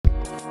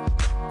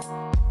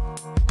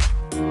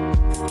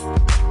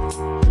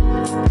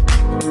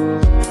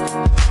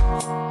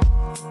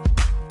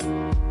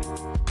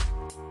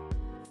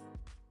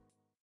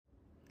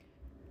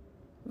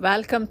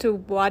Welcome to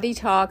Body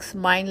Talks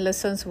Mind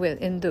Lessons with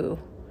Indu.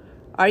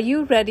 Are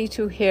you ready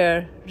to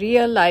hear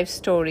real life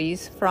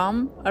stories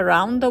from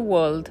around the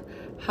world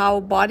how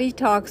Body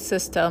Talk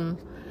system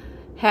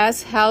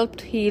has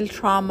helped heal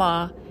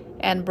trauma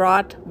and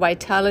brought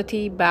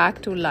vitality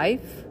back to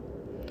life?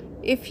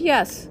 If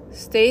yes,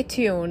 stay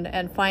tuned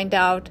and find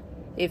out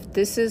if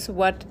this is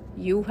what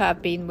you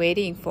have been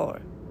waiting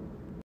for.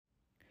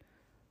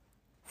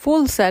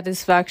 Full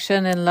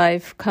satisfaction in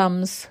life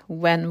comes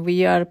when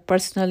we are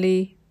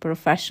personally,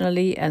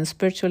 professionally, and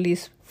spiritually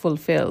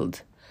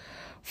fulfilled.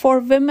 For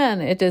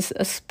women, it is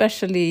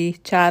especially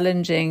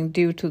challenging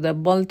due to the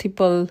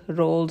multiple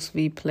roles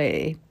we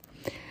play.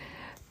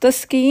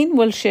 Taskeen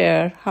will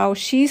share how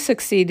she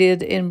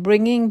succeeded in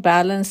bringing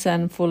balance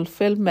and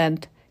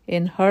fulfillment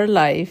in her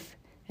life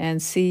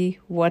and see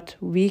what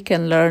we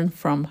can learn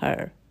from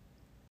her.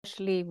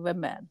 Especially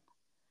women.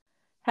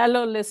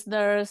 Hello,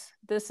 listeners.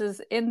 This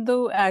is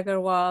Indu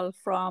Agarwal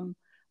from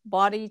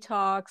Body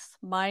Talks,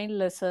 Mind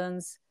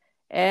Lessons,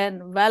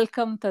 and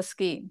welcome,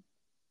 Taskeen.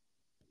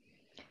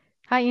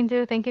 Hi,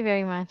 Indu. Thank you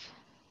very much.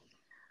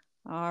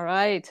 All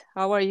right.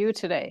 How are you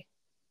today?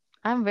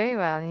 I'm very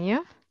well. And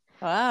you?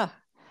 Ah,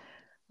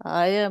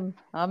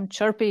 I'm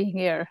chirping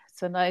here.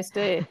 It's a nice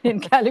day in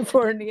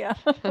California.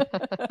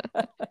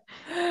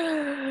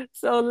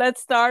 So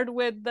let's start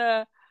with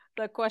the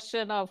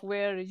question of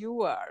where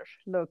you are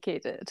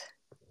located.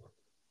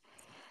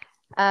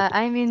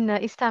 I'm in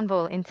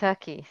Istanbul, in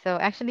Turkey. So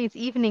actually, it's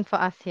evening for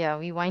us here.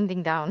 We're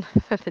winding down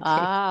for the day.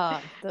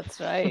 Ah, that's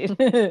right.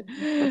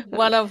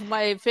 One of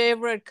my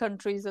favorite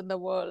countries in the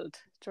world,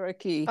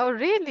 Turkey. Oh,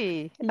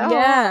 really? Oh,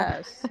 wow.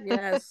 Yes,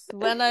 yes.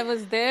 When I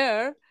was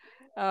there,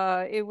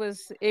 it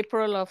was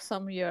April of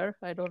some year.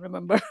 I don't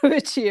remember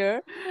which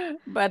year,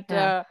 but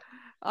Yeah.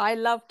 I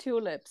love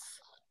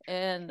tulips.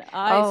 And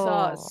I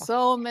saw Oh,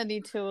 so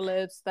many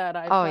tulips that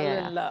I oh, fell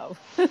yeah. in love.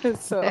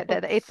 So,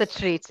 It's a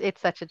treat.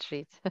 It's such a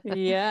treat.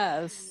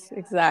 yes,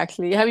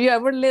 exactly. Have you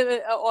ever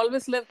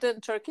always lived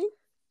in Turkey?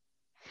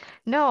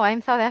 No,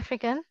 I'm South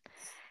African,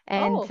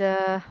 and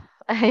Oh.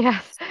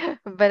 yes,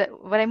 but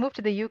when I moved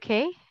to the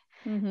UK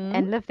Mm-hmm.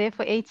 and lived there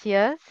for 8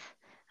 years,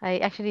 I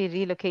actually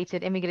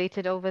relocated,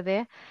 immigrated over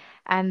there,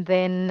 and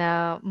then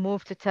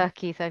moved to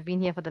Turkey. So I've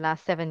been here for the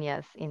last 7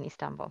 years in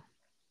Istanbul.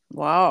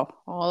 Wow,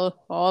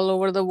 all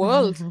over the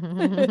world.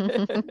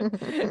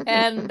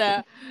 And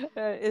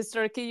is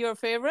Turkey your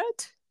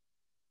favorite?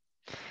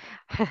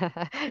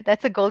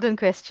 That's a golden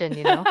question,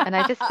 And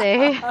I just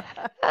say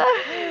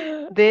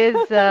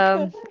there's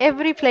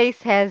every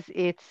place has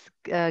its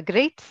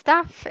great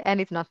stuff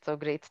and its not so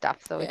great stuff.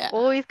 So it Yeah,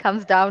 always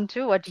comes down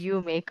to what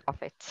you make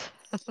of it.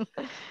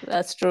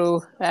 that's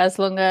true. As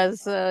long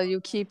as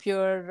you keep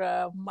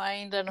your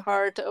mind and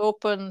heart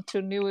open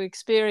to new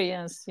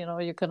experience,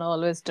 you can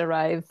always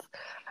derive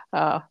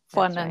fun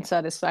That's and right.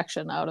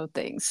 satisfaction out of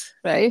things,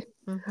 right?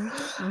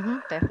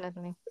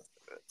 Definitely.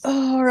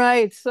 All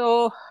right,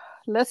 so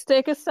let's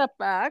take a step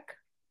back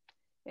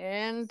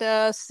and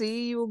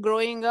see you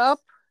growing up.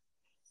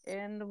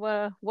 And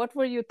what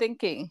were you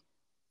thinking?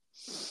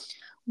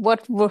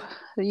 What were,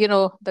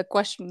 the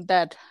question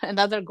that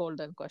another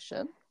golden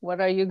question. What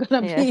are you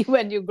going to Yes. be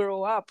when you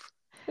grow up?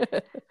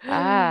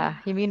 Ah,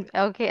 you mean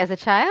okay, as a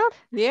child?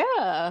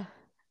 Yeah,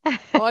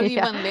 or Yeah.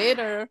 even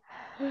later.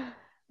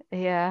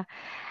 Yeah.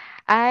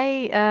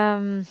 I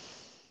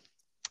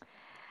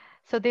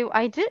So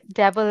I did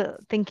dabble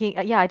thinking,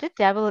 yeah, I did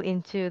dabble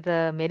into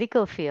the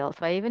medical field.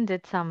 So I even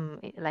did some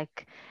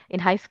like in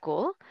high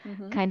school,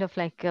 Hmm. kind of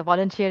like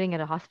volunteering at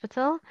a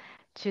hospital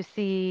to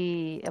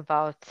see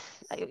about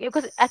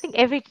because I think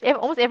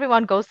almost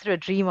everyone goes through a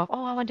dream of,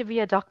 oh, I want to be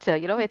a doctor.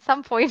 At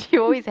some point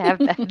you always have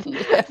that.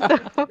 Yeah.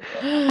 So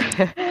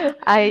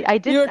I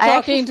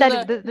actually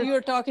studied the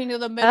You're talking to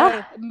the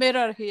huh?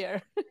 mirror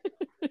here.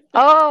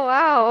 Oh,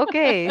 wow.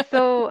 Okay.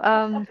 So,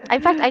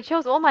 in fact, I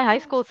chose all my high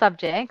school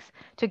subjects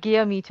to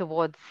gear me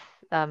towards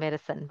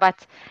medicine.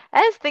 But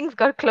as things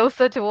got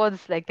closer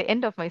towards like the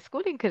end of my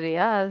schooling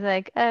career, I was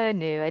like,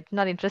 no, I'm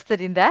not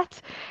interested in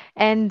that.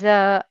 And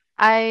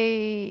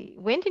I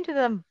went into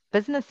the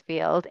business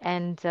field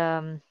and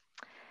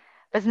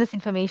business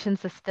information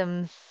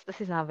systems.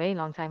 This is now a very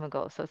long time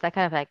ago. So it's like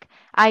kind of like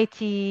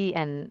IT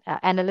and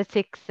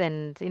analytics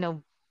and,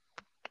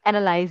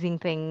 analyzing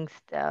things,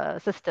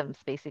 systems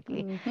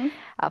basically Hmm.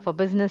 for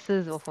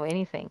businesses or for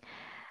anything.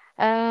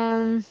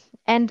 Um,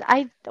 and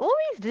I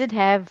always did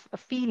have a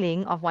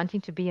feeling of wanting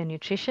to be a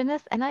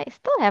nutritionist, and I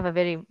still have a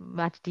very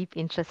much deep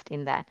interest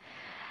in that,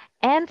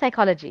 and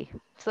psychology.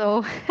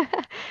 So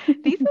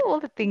these are all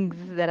the things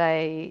that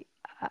I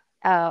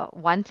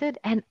wanted.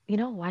 And you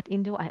know what,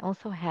 Indo, I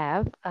also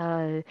have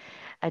a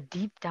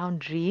deep down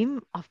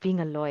dream of being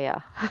a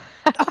lawyer.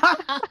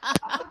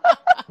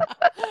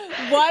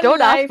 One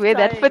Don't ask where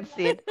that lifetime. fits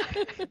in.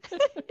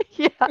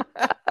 Yeah.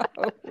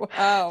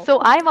 Wow. So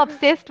I'm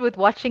obsessed with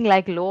watching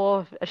like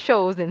law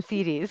shows and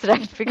series,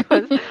 right?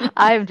 Because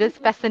I'm just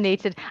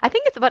fascinated. I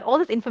think it's about all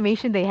this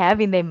information they have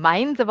in their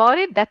minds about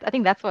it. I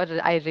think that's what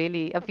I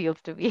really appeals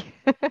to me.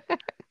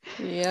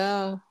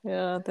 Yeah,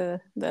 yeah,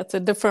 that's a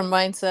different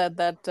mindset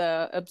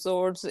that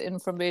absorbs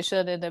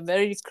information in a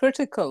very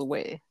critical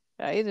way,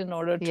 right? In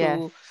order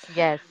Yes, to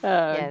yes,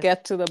 yes.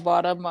 get to the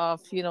bottom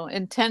of,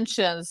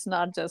 intentions,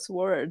 not just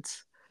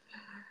words.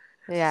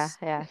 Yeah,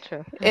 yeah,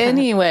 true.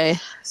 Anyway,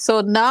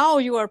 so now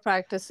you are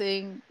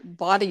practicing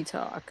body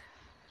talk.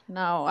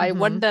 Now, I Mhm,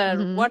 wonder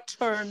mhm. what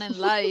turn in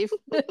life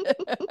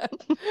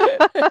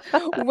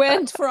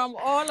went from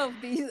all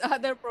of these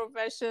other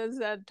professions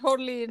and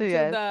totally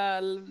into Yes.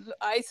 the,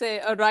 I say,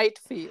 a right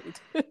field.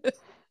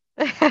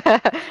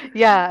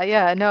 Yeah,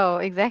 yeah, no,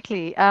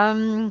 exactly.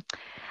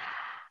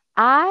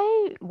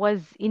 I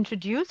was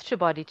introduced to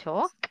Body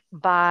Talk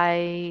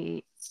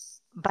by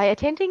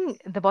attending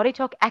the Body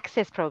Talk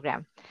Access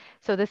program.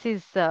 So this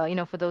is,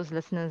 for those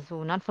listeners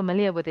who are not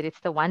familiar with it, it's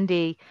the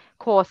one-day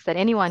course that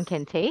anyone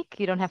can take.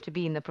 You don't have to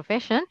be in the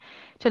profession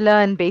to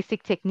learn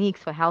basic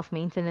techniques for health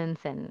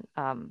maintenance and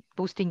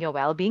boosting your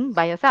well-being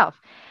by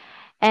yourself.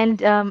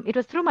 And it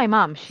was through my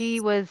mom. She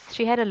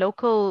had a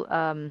local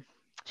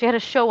she had a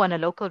show on a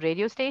local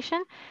radio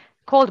station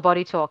called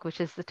Body Talk, which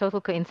is a total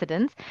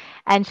coincidence.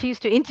 And she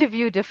used to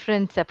interview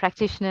different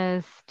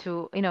practitioners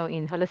to, in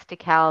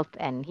holistic health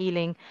and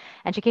healing.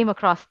 And she came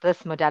across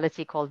this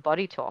modality called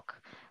Body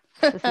Talk.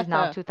 This is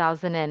now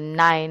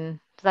 2009,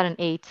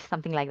 2008,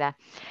 something like that.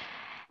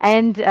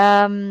 And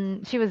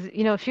she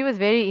was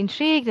very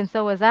intrigued, and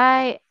so was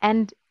I.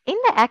 And in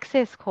the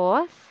access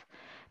course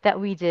that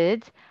we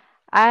did,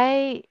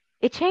 I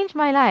it changed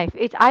my life.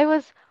 I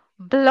was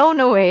blown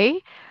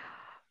away,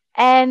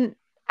 and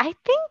I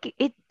think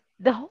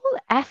the whole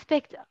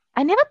aspect,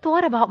 I never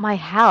thought about my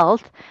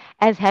health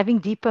as having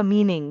deeper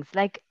meanings.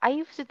 Like I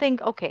used to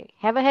think, okay,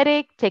 have a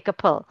headache, take a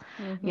pill.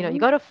 You Hmm.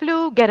 got a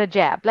flu, get a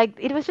jab. Like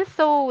it was just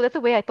that's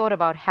the way I thought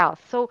about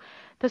health. So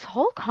this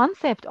whole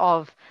concept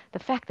of the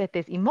fact that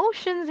there's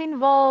emotions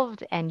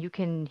involved and you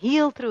can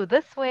heal through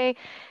this way,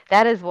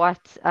 that is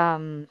what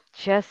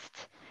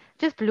just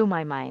blew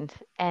my mind.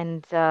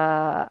 And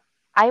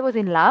I was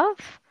in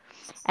love.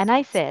 And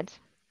I said,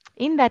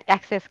 in that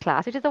access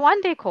class, which is a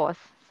 1 day course,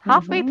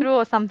 halfway Hmm. through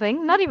or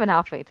something, not even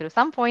halfway through,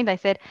 some point I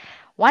said,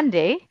 one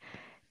day,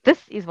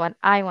 this is what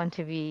I want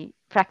to be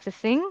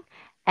practicing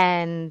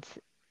and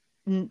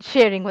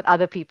sharing with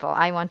other people.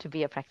 I want to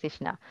be a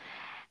practitioner.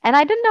 And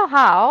I didn't know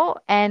how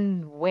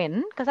and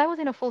when, because I was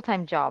in a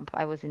full-time job.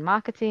 I was in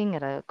marketing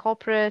at a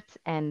corporate,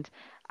 and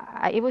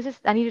it was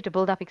just, I needed to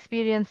build up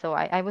experience. So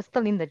I was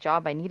still in the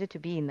job. I needed to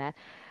be in that.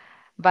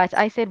 But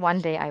I said one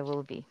day I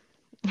will be.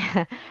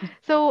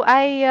 So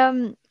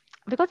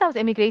because I was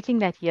emigrating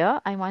that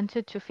year, I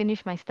wanted to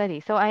finish my study.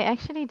 So I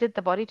actually did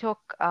the body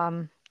talk.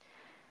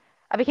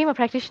 I became a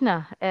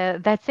practitioner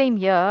that same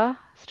year,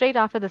 straight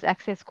after this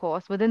access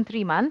course. Within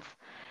 3 months,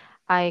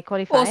 I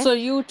Oh, qualified. so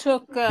you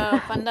took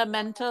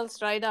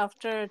fundamentals right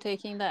after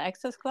taking the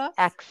access class?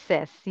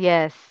 Access,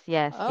 yes,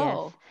 yes,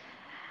 yes. Oh,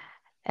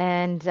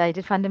 And I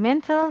did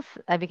fundamentals.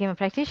 I became a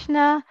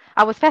practitioner.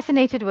 I was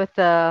fascinated with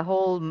the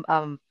whole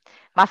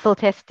muscle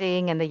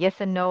testing and the yes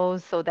and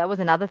no's. So that was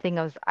another thing.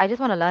 I just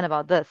want to learn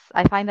about this.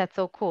 I find that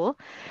so cool.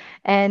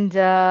 And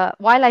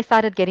while I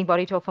started getting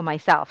body talk for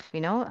myself,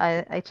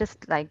 I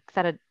just I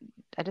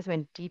just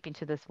went deep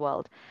into this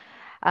world.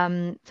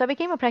 So I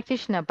became a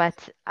practitioner,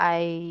 but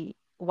I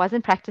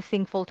wasn't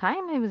practicing full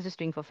time. I was just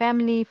doing for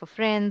family, for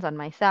friends, on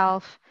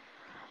myself.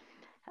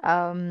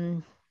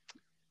 Um,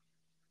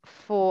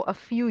 for a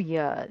few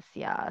years,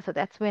 yeah. So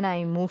that's when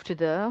I moved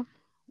to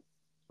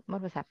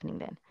what was happening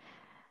then?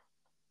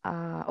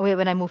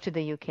 When I moved to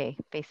the UK,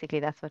 basically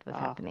that's what was ah,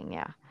 happening,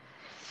 yeah.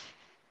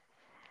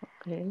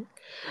 okay.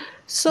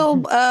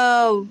 So,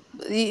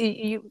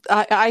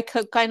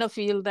 kind of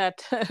feel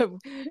that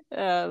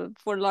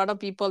for a lot of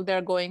people,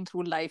 they're going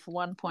through life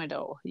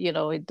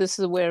 1.0. This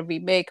is where we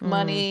make Mm.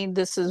 money,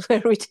 this is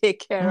where we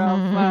take care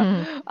of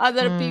Mm.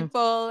 other Mm.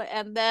 people.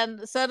 And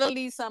then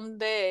suddenly,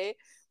 someday,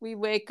 we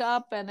wake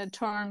up and a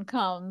turn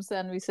comes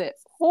and we say,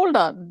 hold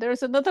on,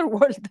 there's another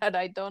world that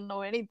I don't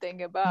know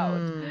anything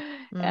about. Mm.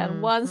 And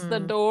Mm. once the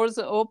Mm. doors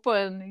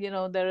open,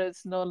 there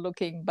is no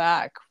looking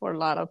back for a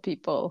lot of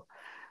people.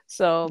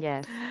 So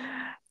Yes.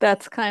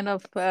 that's kind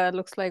of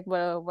looks like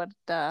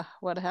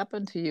what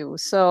happened to you.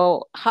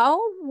 So how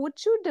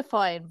would you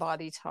define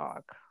body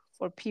talk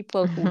for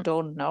people who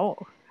don't know?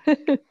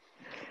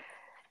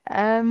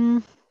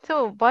 Um,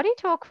 so body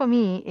talk for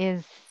me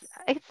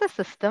it's a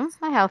system,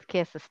 a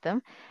healthcare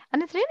system,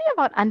 and it's really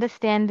about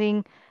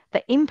understanding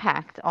the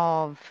impact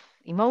of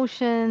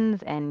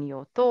emotions and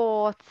your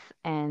thoughts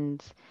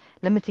and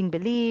limiting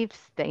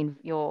beliefs,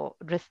 your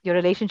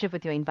relationship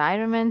with your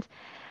environment,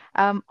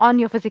 on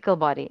your physical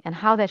body and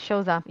how that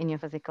shows up in your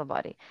physical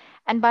body.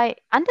 And by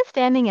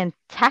understanding and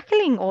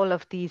tackling all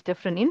of these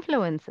different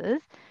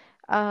influences,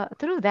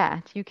 through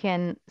that, you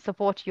can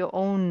support your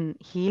own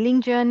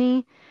healing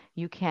journey.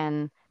 You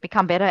can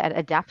become better at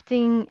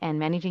adapting and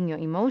managing your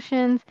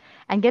emotions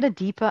and get a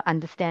deeper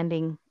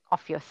understanding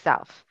of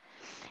yourself.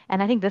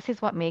 And I think this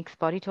is what makes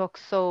Body Talk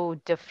so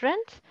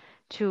different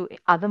to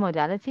other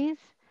modalities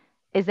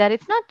is that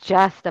it's not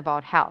just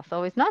about health,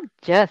 or it's not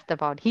just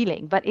about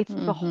healing, but it's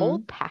the whole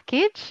Mm-hmm.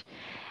 package.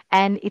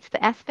 And it's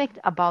the aspect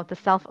about the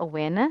self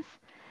awareness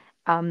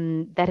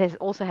that has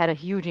also had a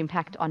huge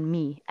impact on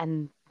me,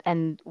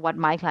 and what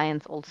my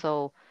clients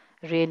also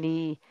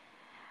really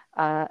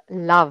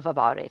love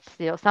about it.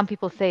 Some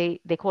people say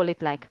they call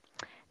it like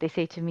they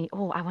say to me,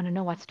 "Oh, I want to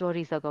know what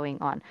stories are going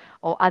on,"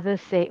 or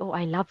others say, "Oh,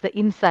 I love the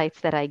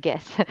insights that I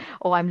get,"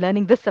 or "I'm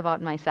learning this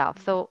about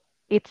myself." So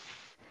it's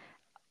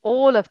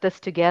all of this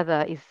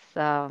together is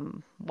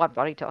what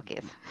Body Talk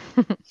is.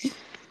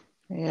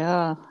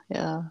 Yeah,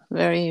 yeah,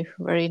 very,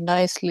 very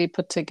nicely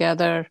put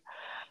together.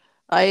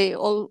 But,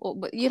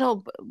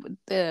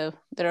 there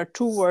are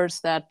two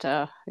words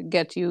that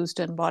get used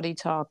in body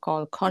talk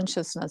called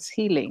consciousness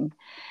healing,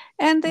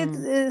 and Mm,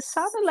 it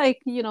sounded like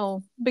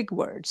big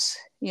words.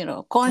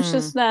 mm,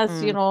 Consciousness. mm,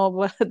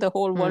 The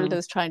whole world mm,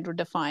 is trying to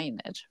define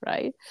it,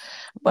 right?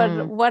 But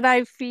mm, what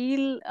I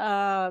feel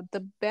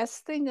the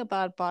best thing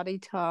about body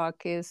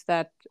talk is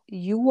that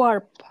you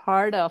are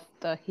part of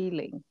the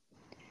healing.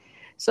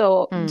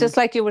 So mm. just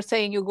like you were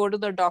saying, you go to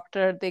the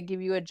doctor, they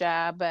give you a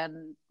jab,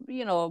 and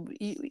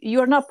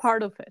you're not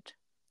part of it.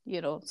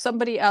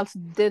 Somebody else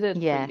did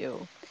it for Yes.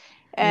 you.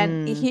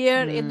 And Mm,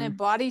 here in a mm,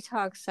 body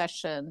talk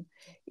session,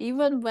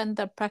 even when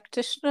the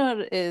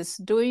practitioner is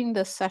doing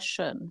the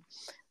session,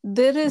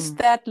 there is mm,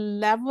 that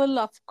level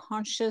of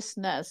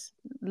consciousness,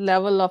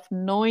 level of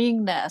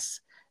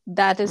knowingness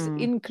that is mm,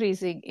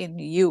 increasing in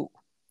you.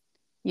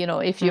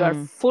 If you are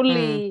mm,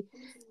 mm, fully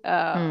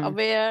mm,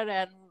 aware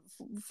and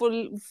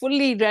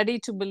fully ready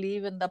to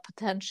believe in the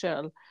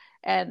potential,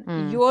 and mm,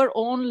 your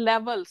own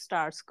level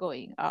starts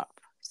going up,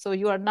 so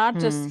you are not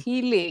just mm,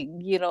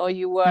 healing,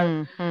 you are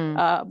mm, mm.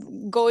 uh,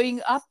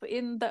 going up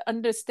in the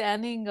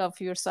understanding of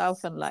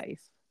yourself and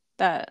life.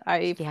 That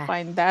I Yes.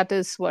 find that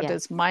is what Yes.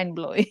 is mind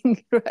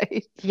blowing.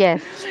 Right?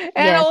 Yes. And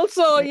Yes.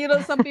 also,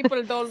 some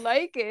people don't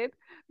like it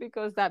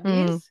because that Mm.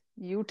 means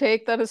you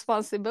take the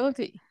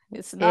responsibility.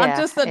 It's not Yeah.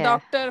 just the Yeah.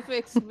 doctor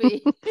fix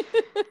me.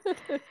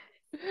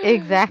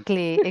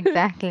 Exactly,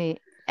 exactly.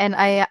 And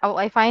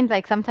I find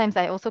like sometimes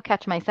I also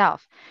catch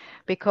myself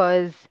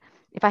because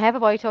if I have a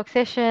body talk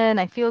session,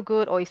 I feel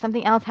good, or if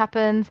something else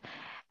happens,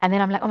 and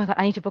then I'm like, oh my God,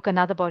 I need to book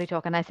another body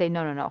talk, and I say,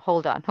 no, no, no,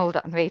 hold on,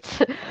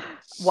 wait.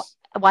 Wa-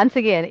 Once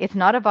again, it's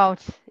not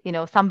about,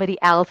 somebody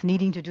else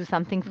needing to do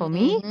something for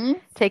me. Hmm.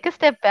 Take a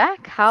step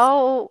back.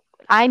 How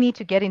I need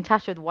to get in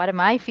touch with what am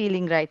I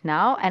feeling right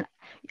now,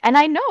 and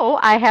I know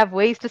I have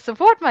ways to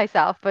support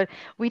myself, but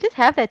we just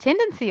have that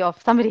tendency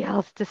of somebody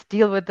else just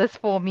deal with this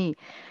for me.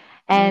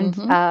 And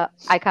Hmm.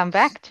 I come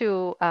back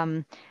to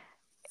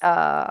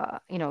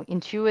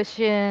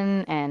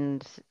intuition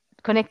and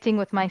connecting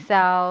with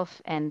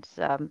myself, and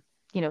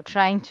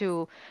trying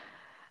to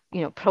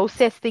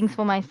process things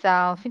for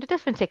myself.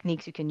 Different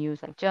techniques you can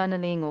use, like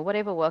journaling or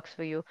whatever works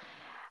for you.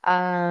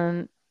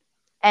 Um,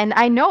 and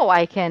I know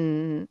I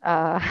can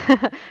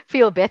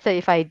feel better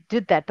if I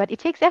did that, but it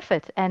takes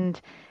effort. And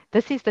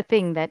this is the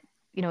thing that,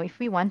 if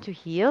we want to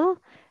heal,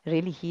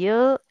 really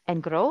heal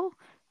and grow,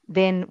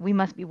 then we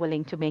must be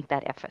willing to make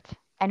that effort.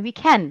 And we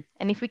can.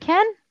 And if we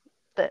can,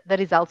 the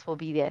results will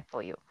be there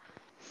for you.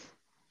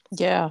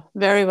 Yeah,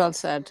 very well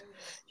said.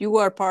 You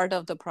are part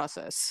of the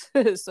process,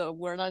 so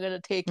we're not going to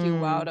take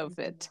you out Mm, of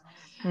it.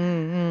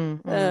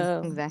 Um,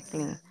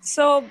 exactly.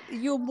 so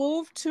you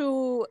moved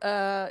to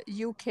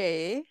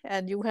UK,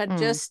 and you had Mm,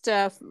 just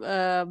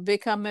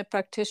become a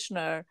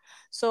practitioner.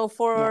 So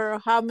yes. for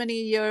how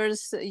many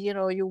years,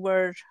 you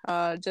were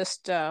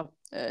just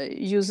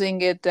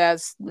using it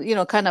as,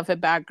 kind of a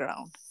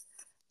background?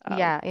 Uh,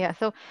 Yeah, yeah.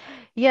 So,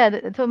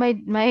 yeah, so my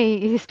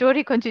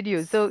story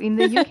continues. So in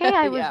the UK,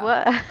 yeah.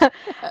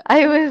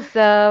 I was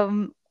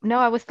no,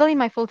 I was still in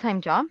my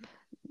full-time job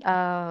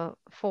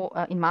for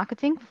in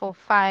marketing, for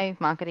five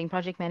marketing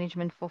project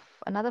management for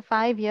another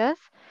 5 years,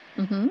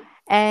 Mm-hmm.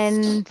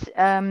 and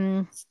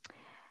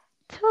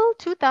till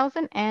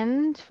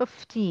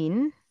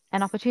 2015,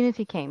 an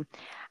opportunity came.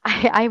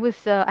 I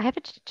had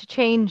to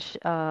change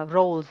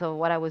roles of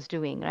what I was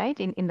doing, right,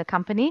 in the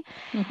company.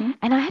 Mm-hmm.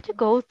 And I had to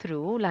go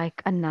through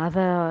like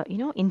another,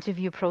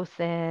 interview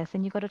process,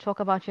 and you got to talk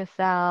about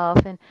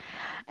yourself, and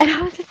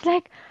I was just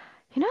like,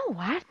 you know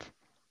what?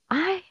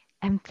 I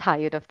am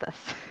tired of this.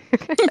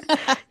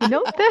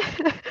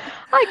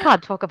 I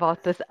can't talk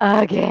about this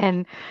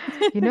again.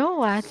 You know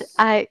what?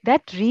 I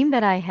that dream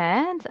that I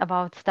had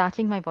about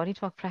starting my body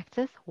talk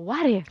practice,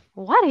 what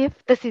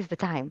if this is the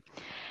time?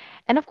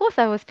 And of course,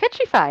 I was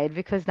petrified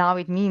because now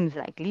it means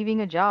like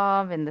leaving a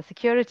job and the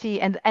security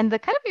and the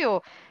kind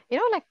of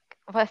like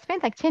I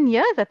spent like 10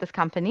 years at this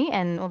company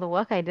and all the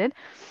work I did.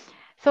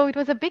 So it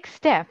was a big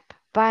step,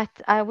 but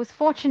I was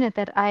fortunate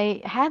that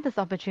I had this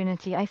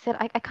opportunity. I said,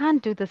 I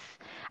can't do this.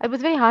 It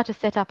was very hard to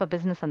set up a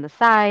business on the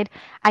side.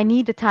 I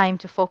need the time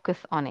to focus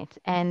on it.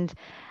 And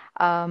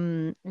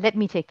let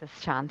me take this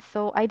chance.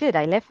 So I did.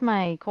 I left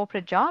my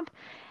corporate job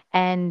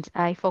and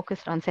I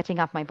focused on setting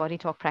up my body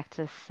talk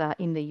practice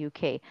in the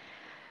UK.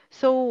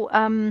 So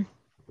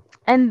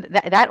And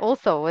that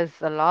also was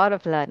a lot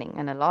of learning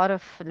and a lot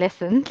of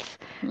lessons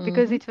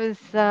because Hmm. it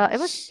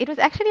was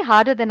actually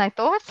harder than I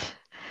thought.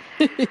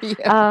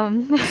 Yeah.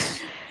 Um,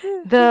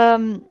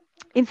 the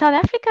in South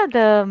Africa,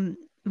 the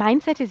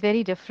mindset is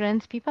very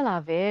different. People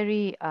are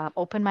very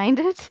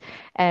open-minded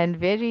and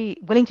very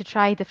willing to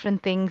try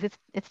different things.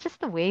 It's just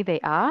the way they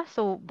are.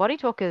 So Body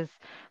Talk is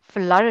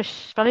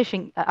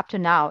flourishing up to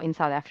now in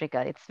South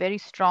Africa. It's very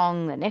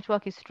strong. The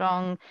network is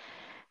strong.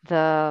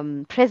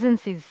 The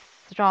presence is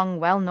strong,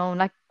 well known.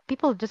 Like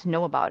people just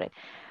know about it.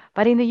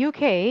 But in the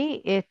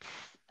UK, it's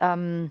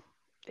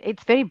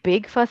very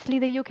big, firstly,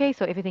 the UK,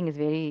 so everything is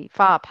very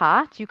far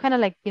apart. You kind of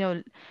like,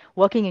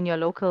 working in your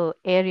local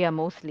area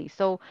mostly.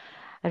 So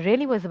it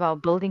really was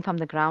about building from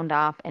the ground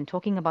up and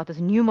talking about this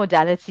new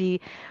modality,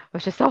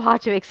 which is so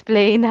hard to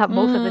explain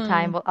most of the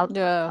time. Mm, Well,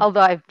 yeah.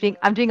 although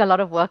I'm doing a lot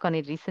of work on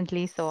it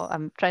recently, so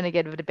I'm trying to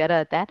get a bit better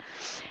at that.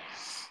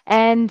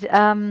 And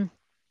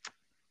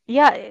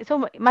yeah,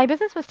 so my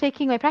practice was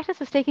taking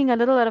a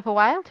little bit of a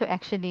while to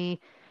actually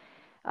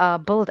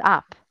build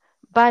up.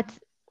 But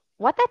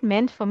what that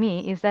meant for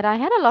me is that I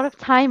had a lot of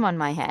time on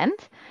my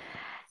hand.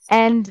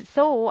 And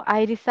so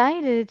I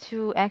decided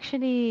to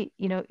actually,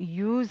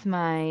 use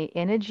my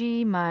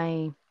energy,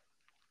 my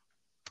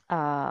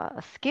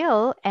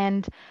skill,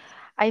 and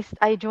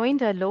I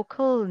joined a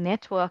local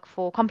network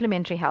for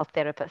complementary health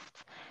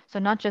therapists. So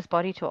not just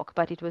body talk,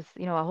 but it was,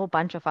 a whole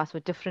bunch of us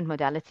with different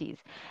modalities.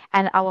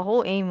 And our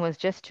whole aim was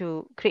just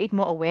to create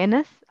more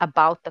awareness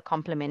about the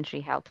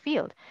complementary health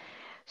field.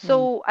 Mm.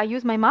 So I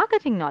use my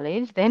marketing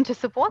knowledge then to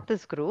support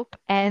this group,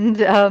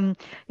 and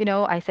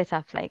I set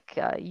up like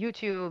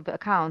YouTube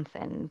accounts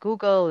and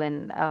Google,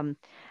 and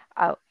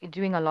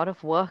doing a lot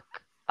of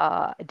work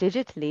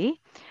digitally,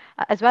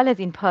 as well as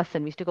in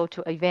person. We used to go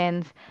to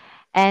events,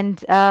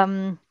 and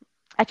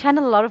I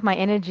channel a lot of my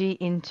energy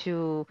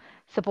into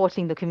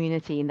supporting the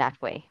community in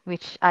that way,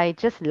 which I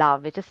just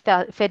love. It just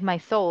fed my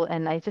soul,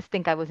 and I just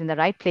think I was in the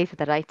right place at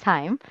the right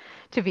time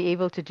to be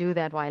able to do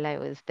that while I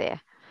was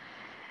there.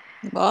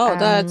 Wow, Um,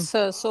 that's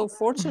so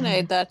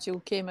fortunate that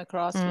you came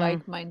across mm,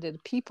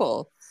 like-minded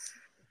people,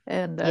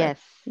 and yes.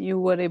 you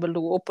were able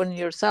to open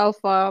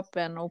yourself up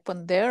and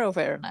open their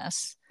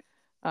awareness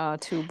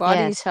to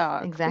body Yes, talk,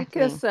 exactly.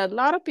 because a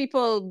lot of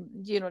people,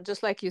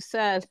 just like you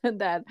said,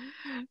 that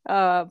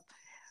uh,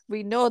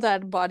 we know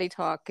that body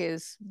talk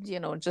is,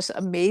 just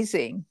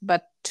amazing,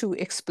 but to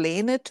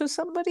explain it to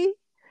somebody,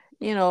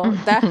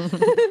 that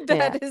Yeah.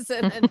 that is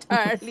an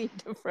entirely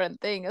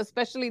different thing,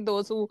 especially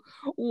those who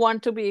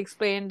want to be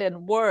explained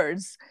in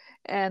words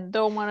and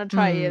don't want to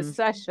try a Mm,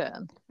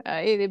 session.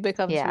 It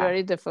becomes yeah.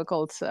 very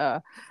difficult.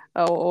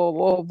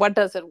 Or what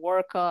does it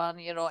work on?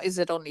 Is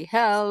it only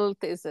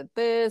health? Is it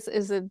this?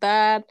 Is it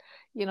that?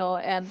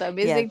 And the Yes.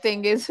 amazing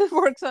thing is it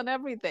works on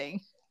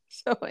everything,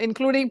 so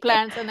including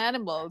plants and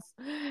animals.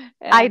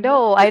 I And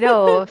know, I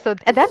know. So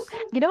that,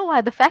 you know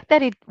what, the fact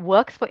that it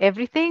works for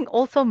everything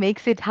also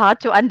makes it hard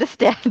to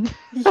understand.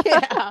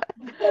 yeah,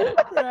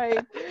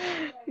 right,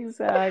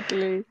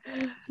 exactly.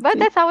 But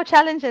that's our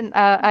challenge, and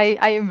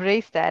I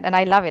embrace that, and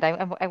I love it.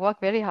 I work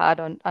very hard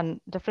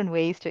on different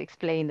ways to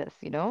explain this,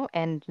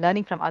 and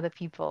learning from other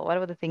people. What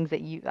are the things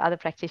that other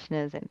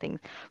practitioners and things,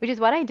 which is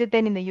what I did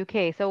then in the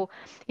UK. So,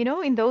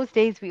 in those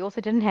days, we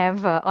also didn't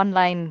have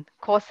online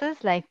courses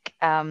like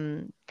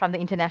from the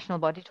International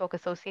Body Talk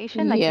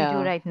Association, like we do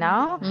Yeah. right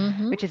now,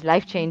 Mm-hmm. which is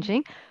life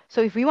changing.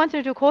 So, if we wanted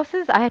to do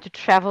courses, I had to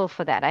travel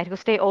for that. I had to go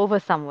stay over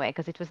somewhere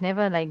because it was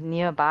never like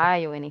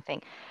nearby or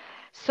anything.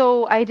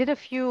 So I did a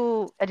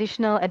few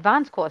additional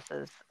advanced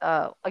courses,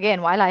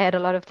 again, while I had a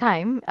lot of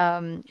time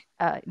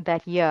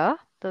that year,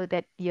 so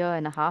that year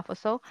and a half or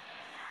so.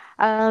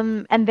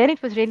 And then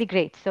it was really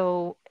great.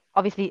 So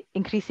obviously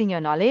increasing your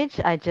knowledge,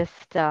 I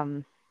just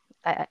love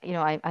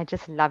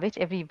it.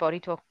 Every body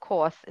talk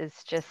course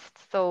is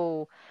just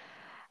so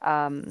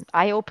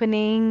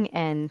eye-opening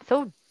and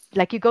so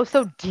like you go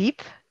so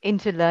deep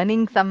into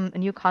learning some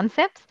new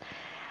concepts.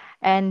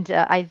 And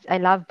I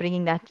love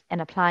bringing that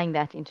and applying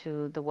that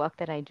into the work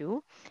that I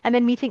do. And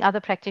then meeting other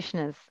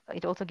practitioners,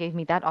 it also gave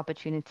me that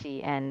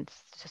opportunity and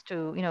just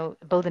to,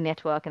 build a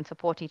network and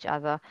support each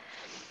other.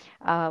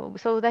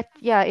 So that,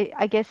 yeah,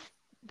 I guess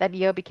that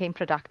year became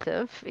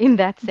productive in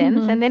that sense.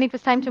 Mm-hmm. And then it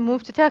was time to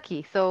move to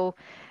Turkey. So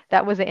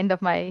that was the end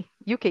of my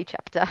UK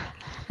chapter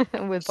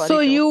with So Body you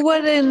Talk.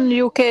 were in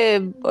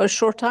UK a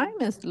short time,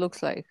 it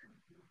looks like.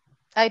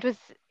 It was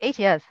 8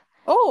 years.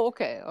 Oh,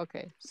 okay,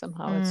 okay.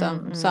 Somehow it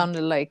Mm, mm,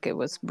 sounded like it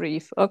was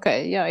brief.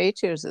 Okay, yeah,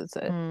 8 years is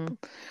a mm.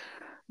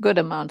 good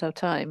amount of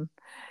time.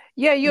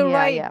 Yeah, you're Yeah,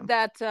 right yeah.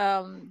 that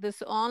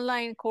this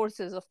online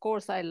courses, of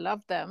course, I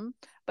love them,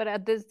 but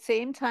at the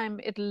same time,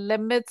 it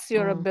limits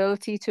your Mm,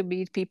 ability to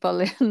meet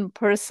people in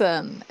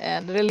person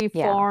and really yeah,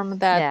 form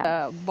that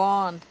yeah,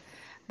 bond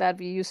that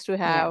we used to yeah.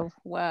 have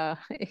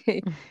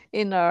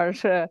in our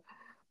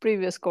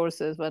previous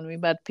courses when we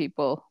met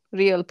people,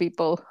 real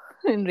people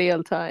in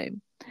real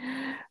time.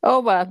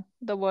 Oh, but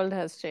the world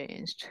has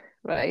changed,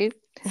 right?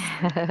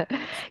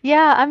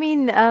 Yeah, I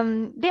mean,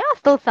 there are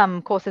still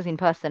some courses in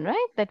person,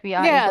 right, that we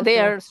are Yeah, able they to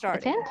are starting.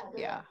 attend?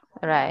 Yeah.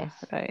 Yeah, Right.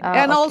 right. Oh,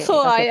 And also,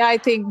 okay. Okay. I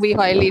think we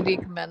highly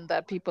recommend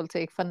that people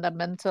take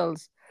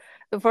fundamentals,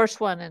 the first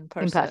one in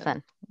In person.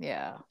 person.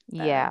 Yeah,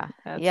 Yeah,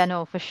 yeah, that's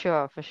no, for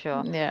sure, for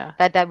sure. yeah.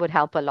 That would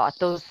help a lot.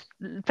 Those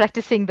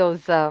practicing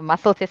those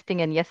muscle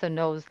testing and yes or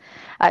no's,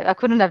 I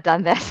couldn't have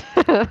done that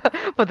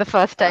for the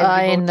first time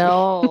remotely.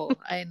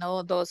 I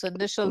know those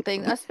initial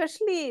things,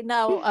 especially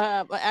now.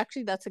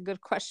 Actually, that's a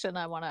good question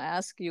I want to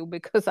ask you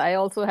because I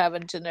also have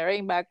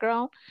engineering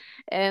background,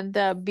 and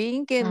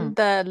being in Mm,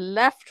 the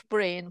left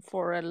brain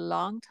for a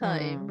long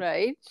time, mm,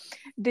 right?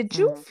 Did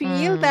you mm,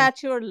 feel mm.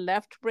 that your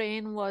left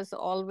brain was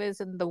always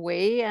in the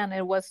way, and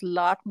it was a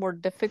lot more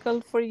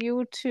difficult for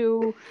you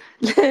to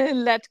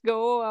let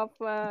go of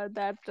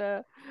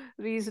that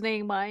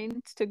reasoning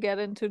mind to get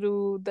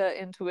into the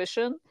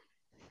intuition?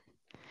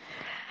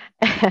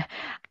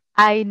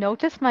 I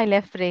noticed my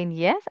left brain,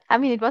 yes. I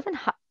mean, it wasn't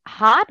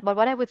hard, but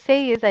what I would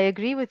say is I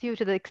agree with you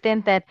to the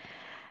extent that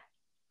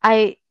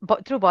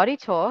through body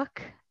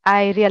talk,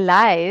 I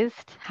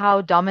realized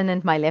how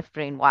dominant my left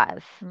brain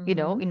was,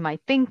 Mm-hmm. in my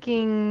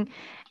thinking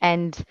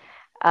and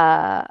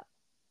uh,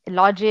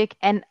 logic,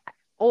 and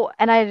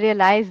I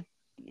realized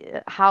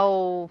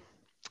how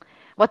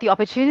what the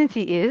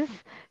opportunity is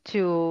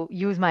to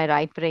use my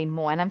right brain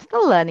more, and I'm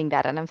still learning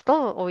that, and I'm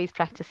still always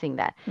practicing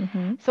that.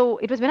 Mm-hmm. So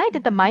it was when I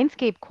did the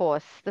Mindscape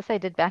course. This I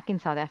did back in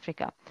South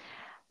Africa.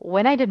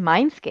 When I did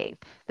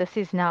Mindscape, this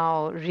is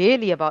now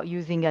really about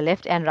using a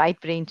left and right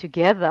brain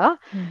together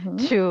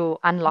Mm-hmm. to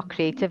unlock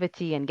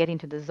creativity and get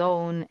into the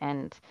zone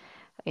and,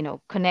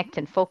 connect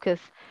and focus.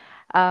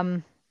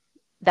 Um,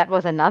 that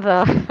was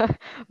another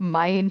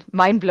mind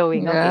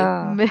blowing. Okay,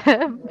 Yeah.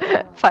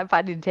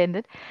 pun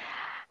intended.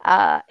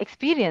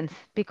 Experience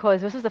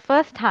because this was the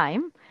first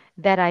time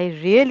that I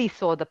really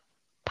saw the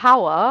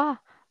power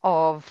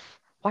of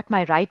what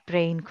my right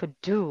brain could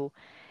do.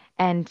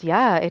 And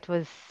yeah, it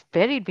was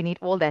buried beneath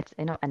all that,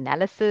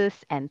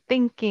 analysis and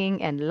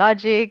thinking and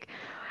logic.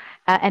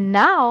 And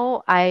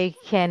now I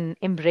can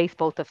embrace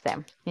both of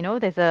them.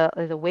 There's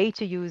a way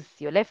to use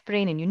your left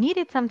brain, and you need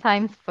it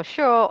sometimes for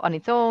sure on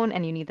its own,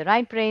 and you need the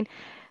right brain.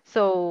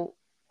 So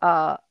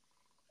uh,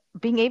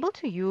 being able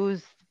to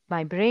use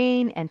my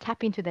brain and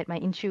tap into that my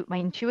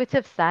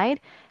intuitive side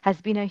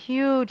has been a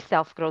huge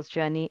self growth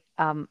journey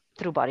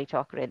through Body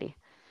Talk, really.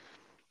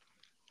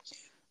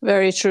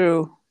 Very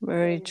true.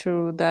 Very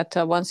true. That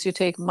once you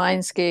take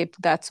Mindscape,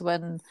 that's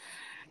when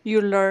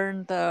you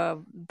learn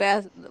the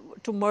best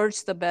to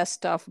merge the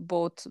best of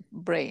both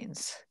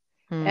brains.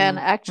 And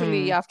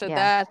actually, after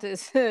Yes. that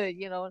is,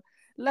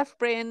 left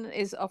brain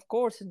is of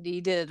course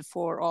needed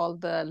for all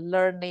the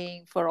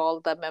learning, for all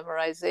the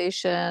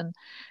memorization,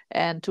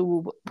 and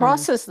to Mm,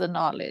 process the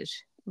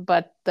knowledge.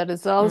 But the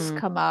results mm,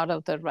 come out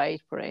of the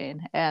right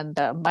brain, and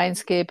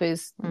Mindscape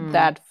is mm.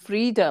 that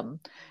freedom,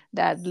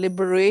 that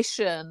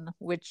liberation,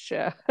 which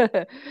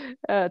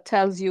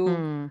tells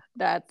you Mm,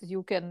 that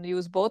you can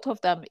use both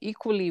of them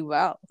equally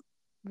well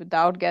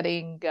without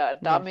getting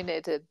yes,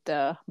 dominated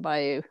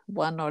by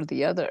one or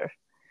the other,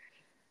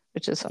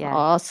 which is yes,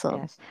 awesome.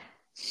 yes.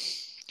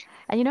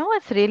 And you know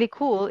what's really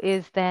cool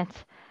is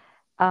that,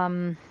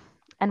 um,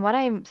 and what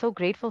I'm so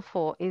grateful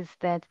for is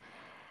that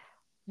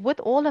with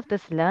all of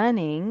this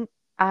learning,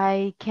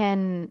 I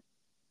can,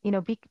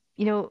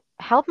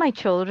 help my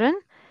children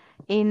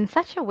in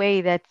such a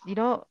way that,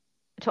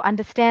 to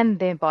understand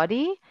their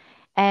body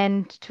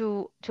and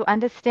to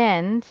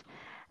understand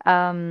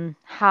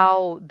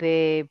how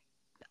their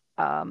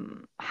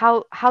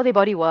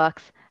body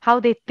works, how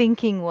their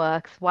thinking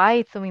works, why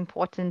it's so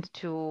important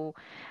to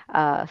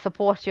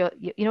support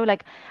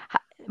like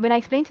when I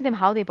explain to them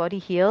how their body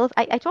heals,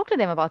 I talk to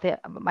them about their.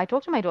 I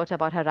talk to my daughter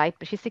about her right.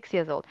 She's 6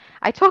 years old.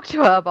 I talk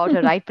to her about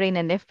her right brain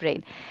and left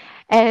brain,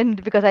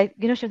 and because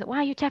she was like, why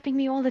are you tapping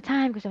me all the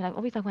time? Because I'm like,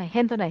 always like my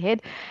hands on her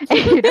head, and,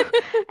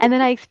 and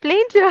then I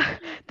explained to her,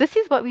 this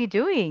is what we're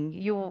doing.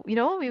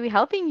 We're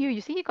helping you.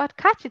 You see, you got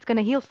cuts. It's going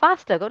to heal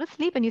faster. Go to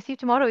sleep, and you see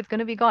tomorrow it's going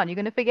to be gone. You're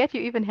going to forget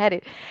you even had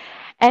it.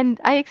 And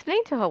I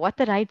explained to her what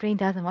the right brain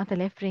does and what the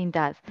left brain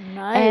does.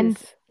 And,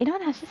 Nice. and I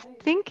was just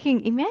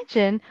thinking,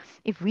 imagine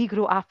if we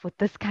grew up with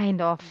this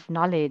kind of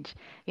knowledge,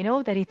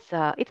 that it's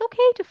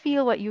okay to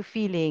feel what you're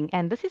feeling,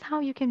 and this is how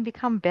you can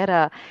become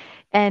better.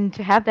 And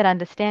to have that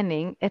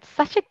understanding, it's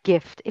such a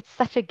gift. It's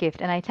such a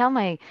gift. And I tell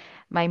my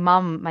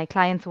mom, my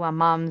clients who are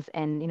moms,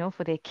 and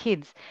for their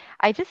kids,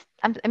 I'm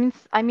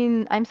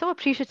so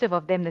appreciative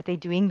of them that they're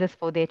doing this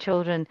for their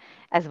children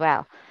as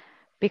well,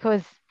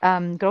 because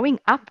growing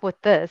up with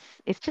this,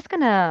 it's just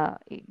gonna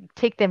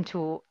take them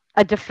to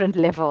a different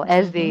level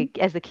as Mm-hmm.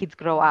 the kids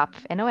grow up,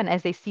 and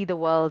as they see the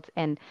world,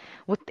 and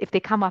if they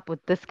come up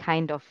with this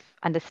kind of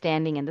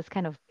understanding and this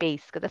kind of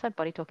base, because that's what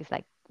body talk is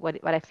like.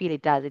 What I feel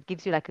it does, it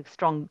gives you like a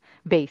strong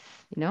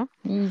base.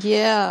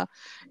 Yeah,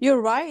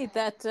 you're right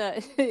that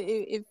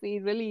if we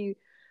really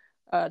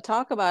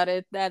talk about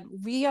it, that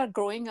we are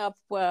growing up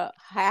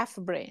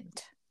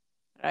half-brained,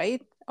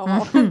 right?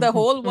 The Mm,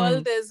 whole mm,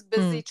 world is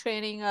busy mm.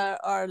 training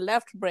our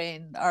left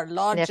brain, our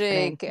Left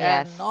brain, logic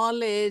yes. and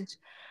knowledge,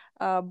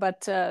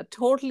 but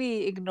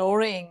totally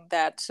ignoring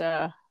that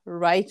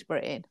right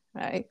brain.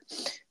 right?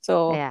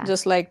 So Yeah.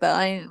 just like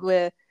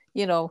where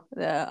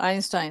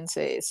Einstein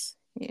says,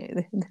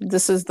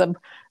 this is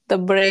the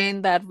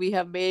brain that we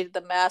have made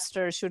the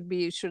master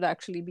should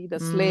actually be the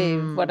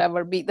slave, Mm.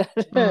 whatever be that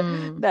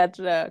Mm.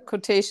 that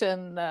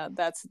quotation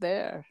that's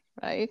there,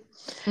 right?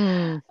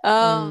 Mm.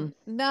 Mm.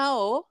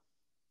 Now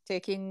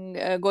taking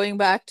going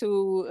back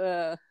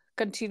to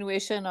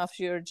continuation of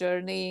your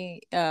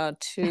journey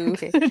to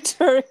Okay.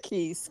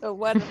 Turkey. So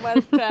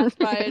what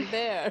transpired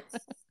there?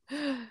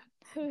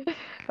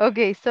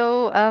 Okay,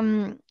 so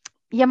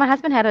yeah, my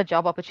husband had a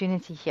job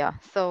opportunity here.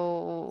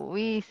 So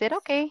we said,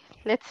 okay,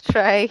 let's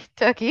try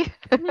Turkey.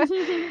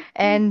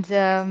 And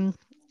uh,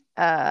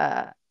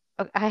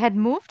 I had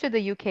moved to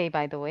the UK,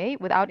 by the way,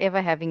 without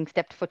ever having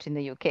stepped foot in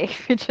the UK.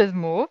 We just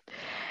moved.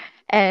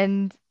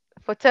 And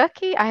for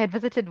Turkey, I had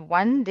visited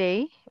one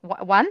day,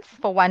 once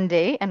for one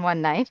day and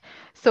one night.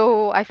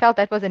 So I felt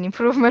that was an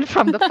improvement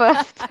from the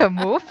first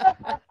move.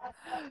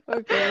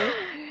 Okay.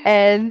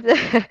 And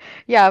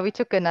yeah, we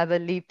took another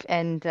leap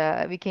and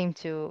we came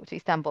to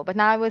Istanbul. But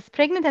now I was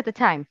pregnant at the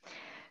time.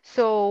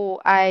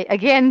 So I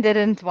again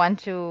didn't want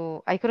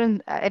to, I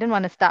didn't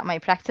want to start my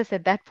practice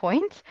at that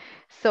point.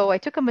 So I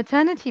took a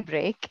maternity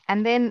break.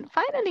 And then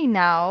finally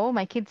now,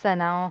 my kids are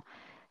now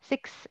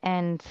 6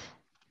 and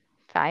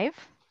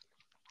 5.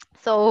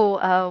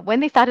 So when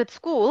they started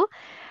school,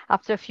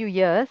 after a few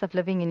years of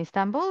living in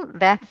Istanbul,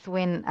 that's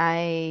when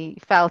I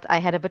felt I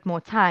had a bit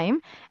more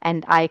time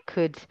and I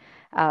could,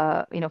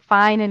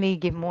 finally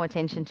give more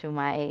attention to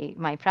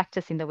my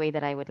practice in the way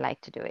that I would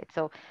like to do it.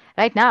 So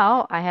right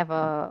now I have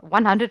a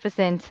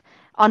 100%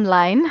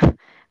 online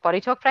body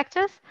talk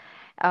practice,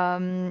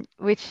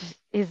 which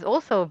has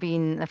also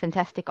been a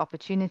fantastic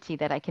opportunity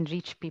that I can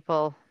reach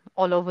people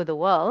all over the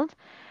world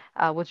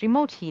with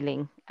remote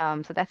healing.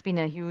 So that's been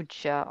a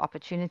huge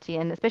opportunity,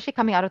 and especially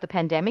coming out of the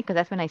pandemic, because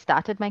that's when I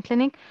started my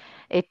clinic,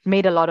 it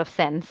made a lot of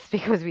sense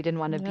because we didn't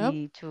want to Yep.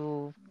 be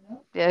too,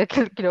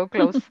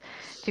 close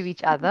to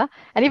each other.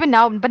 And even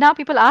now, but now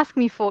people ask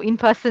me for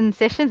in-person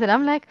sessions, and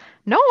I'm like,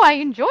 no, I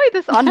enjoy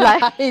this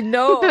online. I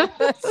know,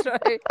 that's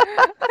right.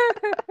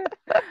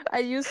 I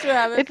used to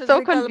have a It's so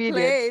physical convenient.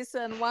 place,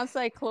 and once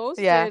I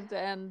closed Yeah. it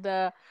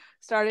and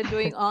started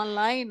doing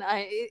online,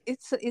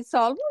 it's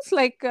almost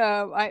like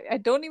I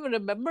don't even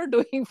remember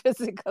doing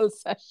physical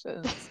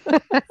sessions.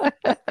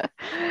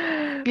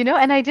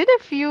 And I did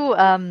a few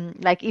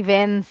like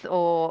events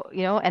or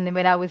and then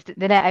when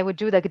I would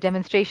do like a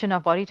demonstration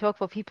of body talk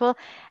for people,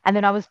 and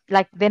then I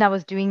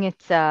was doing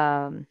it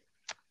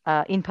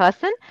in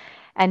person,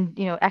 and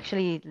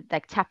actually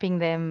like tapping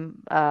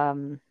them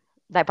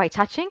like by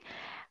touching.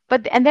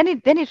 But and then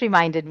it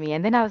reminded me,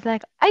 and then I was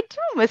like, I do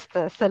miss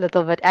this a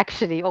little bit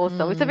actually.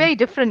 Also, it's a Mm. very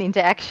different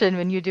interaction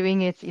when you're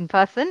doing it in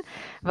person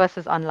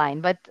versus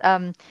online. But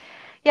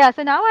yeah,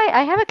 so now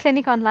I have a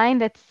clinic online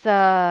that's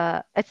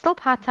it's still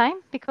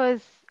part-time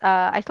because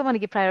I still want to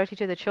give priority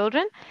to the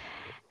children.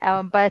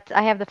 But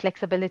I have the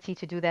flexibility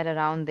to do that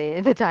around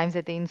the times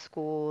that they're in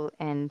school,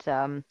 and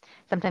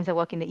sometimes I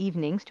work in the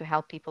evenings to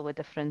help people with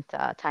different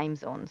time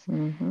zones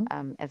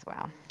Mhm. as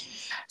well.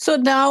 So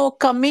now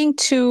coming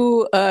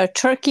to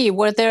Turkey,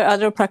 were there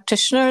other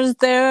practitioners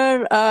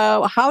there?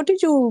 How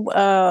did you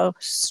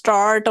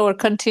start or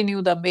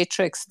continue the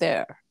matrix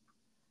there?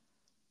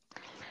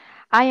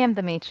 I am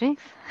the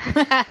matrix.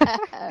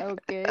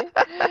 Okay,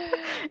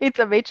 It's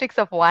a matrix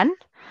of one.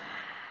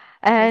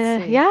 I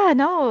see. Yeah,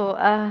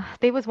 no,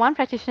 there was one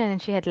practitioner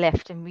and she had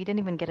left, and we didn't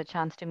even get a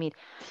chance to meet.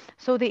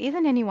 So there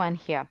isn't anyone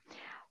here.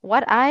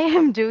 What I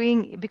am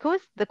doing,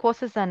 because the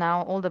courses are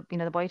now all the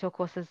body talk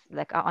courses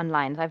like are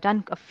online. So I've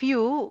done a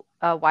few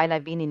while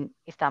I've been in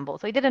Istanbul.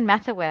 So it didn't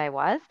matter where I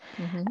was.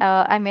 Hmm.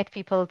 I met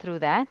people through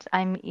that.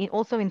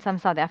 Also in some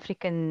South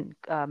African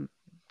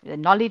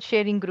knowledge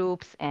sharing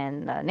groups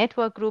and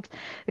network groups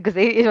because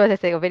it was, I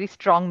say, a very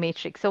strong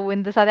matrix. So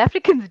when the South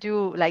Africans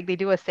they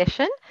do a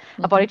session,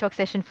 a body Hmm. talk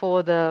session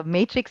for the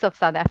matrix of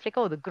South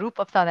Africa or the group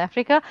of South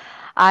Africa,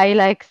 I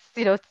like,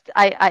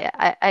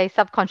 I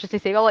subconsciously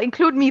say, well,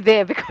 include me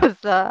there because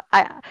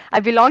I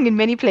belong in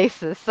many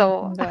places.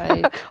 So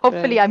Right,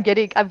 hopefully right. I'm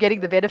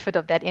getting the benefit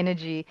of that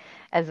energy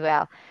as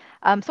well.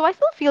 So I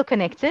still feel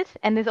connected,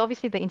 and there's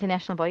obviously the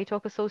International Body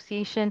Talk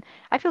Association.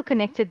 I feel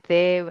connected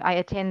there. I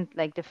attend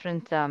like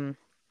different the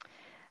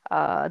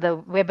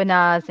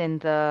webinars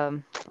and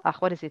the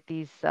what is it?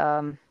 These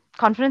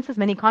conferences,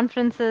 many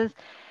conferences,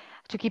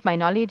 to keep my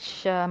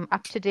knowledge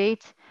up to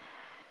date.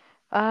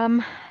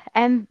 Um,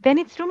 and then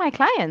it's through my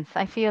clients.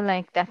 I feel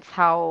like that's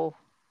how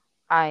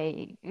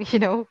we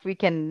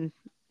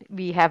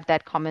have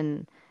that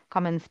common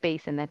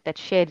space and that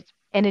shared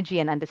energy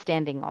and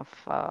understanding of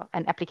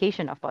an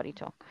application of body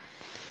talk.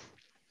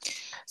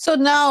 So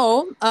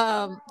now,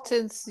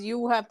 since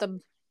you have the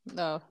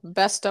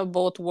best of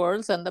both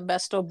worlds and the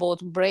best of both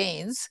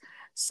brains,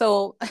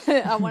 so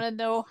I want to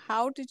know,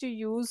 how did you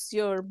use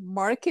your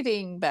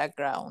marketing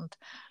background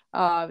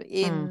Mm.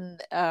 in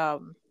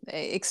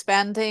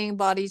expanding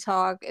Body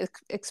Talk,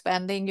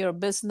 expanding your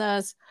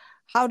business?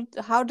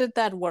 How did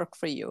that work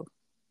for you?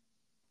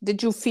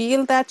 Did you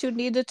feel that you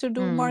needed to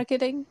do Mm.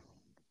 marketing?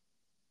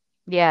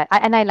 Yeah,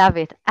 and I love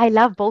it. I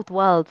love both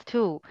worlds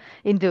too,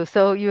 Indu.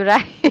 So you're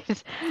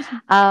right.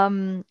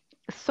 Um,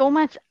 so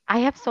much, I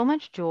have so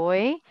much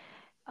joy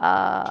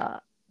uh,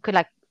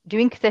 like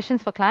doing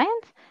sessions for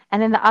clients.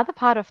 And then the other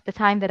part of the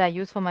time that I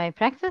use for my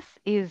practice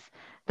is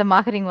the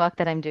marketing work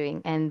that I'm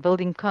doing and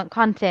building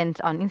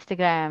content on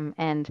Instagram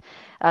and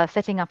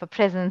setting up a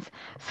presence.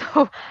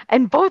 So,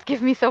 and both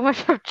give me so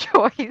much of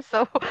joy.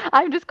 So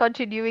I'm just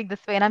continuing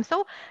this way, and I'm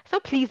so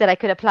pleased that I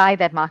could apply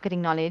that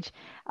marketing knowledge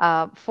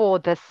for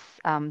this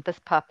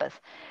purpose.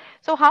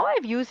 So how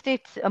I've used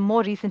it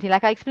more recently,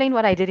 like I explained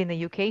what I did in the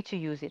UK to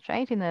use it,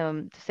 right, in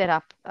the to set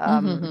up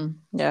Mm-hmm.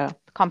 Yeah.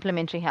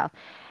 complementary health.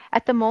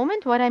 At the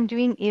moment, what I'm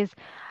doing is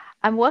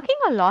I'm working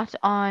a lot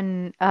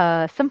on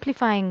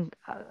simplifying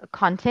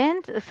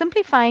content,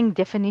 simplifying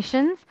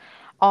definitions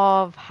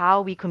of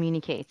how we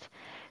communicate.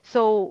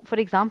 So, for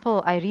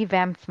example, I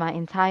revamped my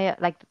entire,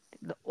 like,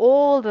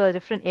 all the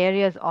different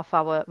areas of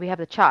our, we have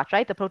the chart,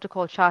 right? The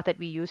protocol chart that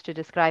we use to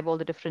describe all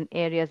the different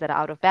areas that are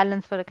out of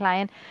balance for the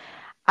client.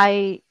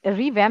 I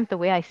revamped the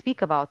way I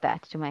speak about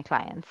that to my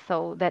clients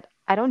so that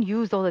I don't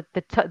use all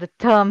the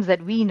terms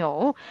that we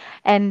know,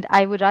 and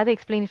I would rather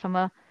explain it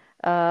from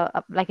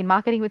like in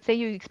marketing would say,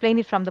 you explain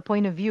it from the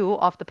point of view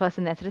of the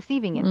person that's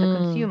receiving it, the Mm.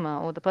 consumer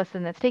or the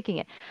person that's taking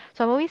it.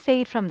 So I always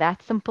say it from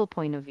that simple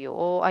point of view,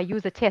 or I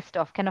use a test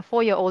of, can a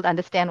 4-year-old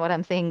understand what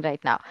I'm saying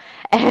right now?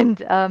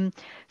 And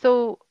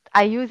so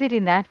I use it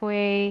in that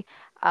way.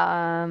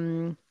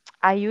 Um,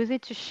 I use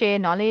it to share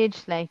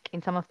knowledge, like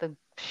in some of the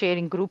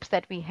sharing groups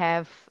that we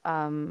have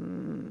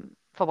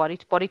for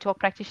body talk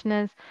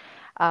practitioners.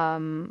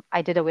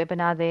 I did a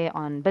webinar there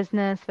on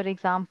business, for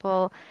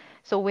example.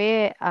 So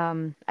where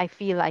I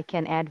feel I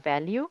can add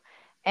value,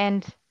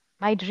 and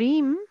my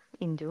dream,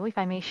 Indu, if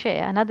I may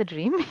share, another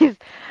dream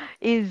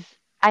is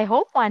I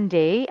hope one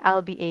day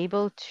I'll be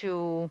able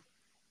to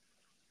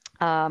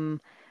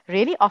um,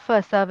 really offer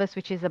a service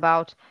which is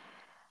about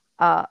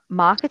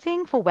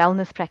marketing for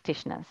wellness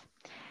practitioners,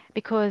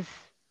 because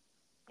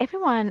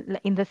everyone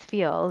in this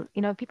field,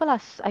 people are,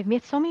 I've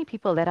met so many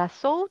people that are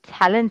so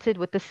talented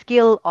with the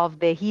skill of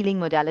their healing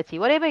modality,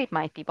 whatever it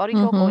might be, body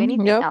talk or Mm-hmm.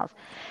 anything Yep. else.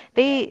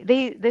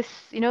 They're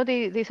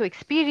so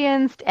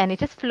experienced and it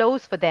just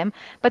flows for them,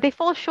 but they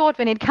fall short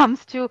when it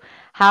comes to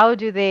how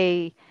do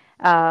they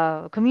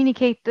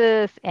communicate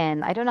this,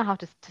 and I don't know how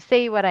to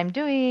say what I'm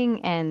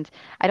doing, and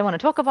I don't want to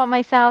talk about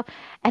myself.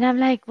 And I'm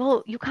like,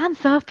 well, you can't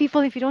serve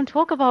people if you don't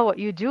talk about what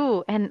you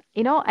do. And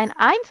and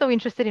I'm so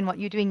interested in what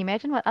you're doing.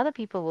 Imagine what other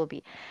people will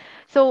be.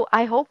 So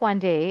I hope one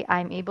day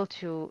I'm able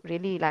to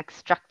really like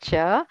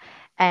structure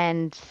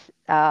and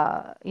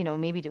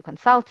maybe do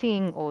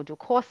consulting or do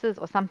courses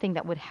or something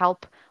that would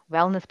help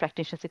wellness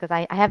practitioners, because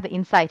I have the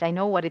insight. I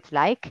know what it's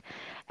like,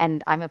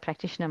 and I'm a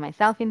practitioner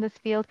myself in this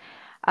field.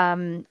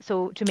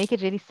 So to make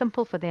it really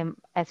simple for them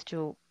as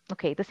to,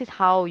 okay, this is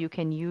how you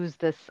can use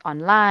this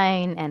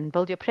online and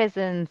build your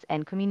presence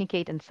and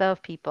communicate and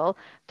serve people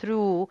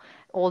through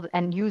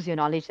and use your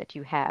knowledge that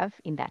you have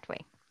in that way.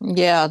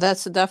 Yeah,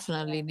 that's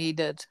definitely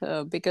needed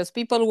because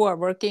people who are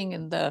working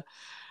in the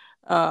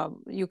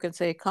you can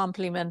say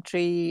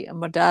complementary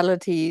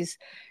modalities,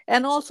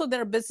 and also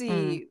they're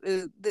Mm, busy.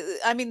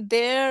 I mean,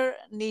 their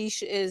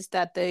niche is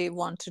that they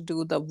want to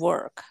do the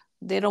work.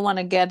 They don't want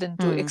to get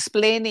into mm.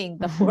 explaining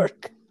the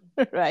work,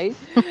 right?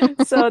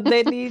 So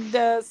they need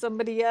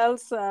somebody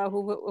else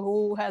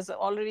who has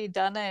already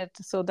done it,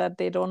 so that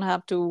they don't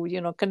have to,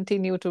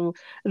 continue to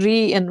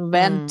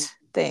Mm. reinvent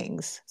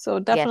things. So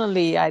Yes,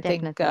 definitely, I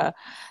think definitely.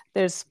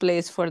 there's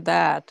place for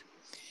that.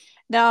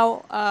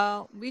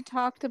 Now, we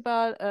talked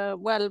about,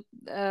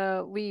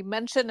 we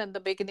mentioned in the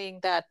beginning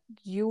that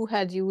you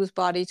had used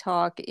Body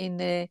Talk in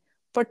a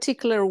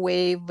particular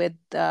way with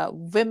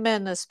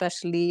women,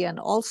 especially, and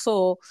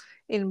also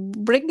in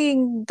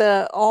bringing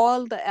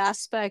all the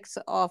aspects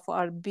of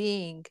our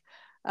being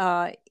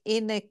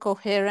in a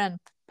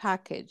coherent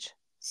package.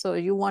 So,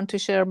 you want to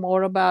share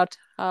more about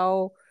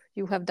how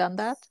you have done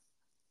that?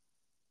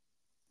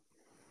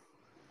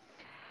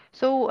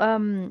 So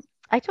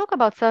I talk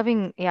about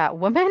serving, yeah,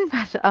 women,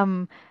 but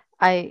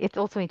it's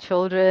also in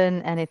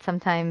children, and it's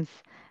sometimes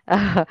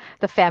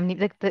the family,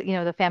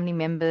 the family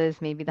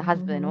members, maybe the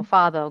husband or Mm-hmm.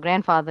 father or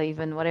grandfather,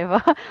 even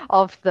whatever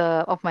of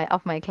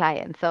my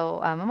client. So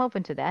I'm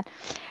open to that.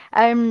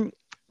 Um,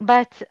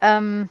 but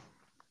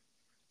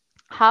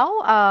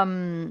how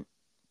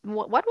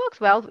what works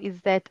well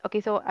is that, okay,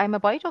 so I'm a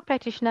body talk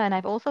practitioner, and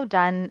I've also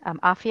done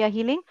Afia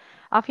healing.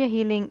 Afia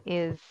healing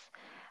is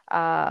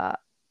uh,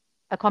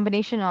 a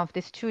combination of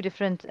these two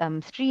different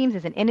streams.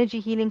 There's an energy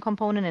healing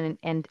component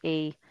and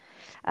a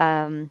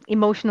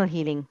emotional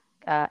healing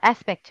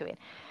aspect to it.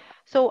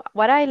 So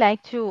what I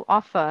like to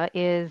offer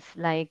is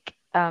like,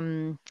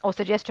 or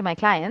suggest to my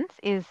clients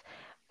is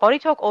body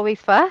talk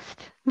always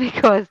first,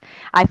 because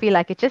I feel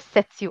like it just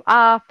sets you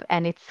up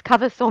and it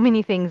covers so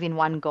many things in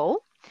one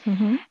go.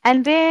 Mm-hmm.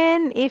 And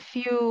then if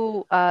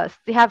you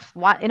have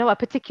one, a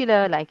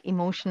particular like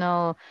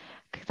emotional,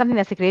 something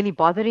that's like really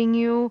bothering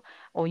you,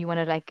 or you want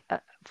to like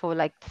for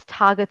like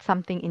target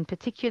something in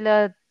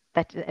particular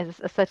that is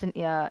a certain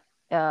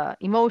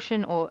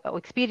emotion or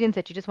experience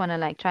that you just want to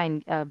like try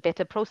and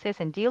better process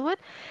and deal with,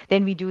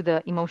 then we do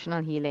the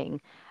emotional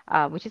healing,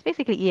 which is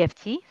basically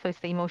EFT. So it's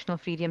the emotional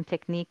freedom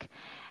technique.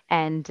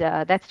 And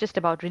that's just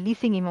about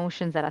releasing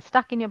emotions that are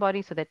stuck in your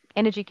body so that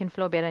energy can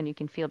flow better and you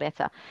can feel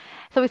better.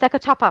 So it's like a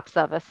top-up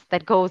service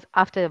that goes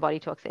after the body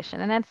talk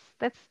session. And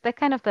that's that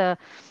kind of the,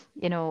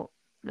 you know,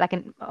 like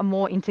a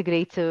more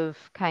integrative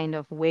kind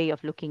of way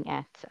of looking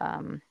at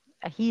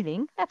a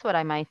healing. That's what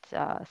I might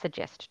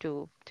suggest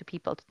to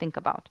people to think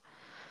about.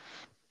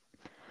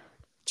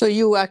 So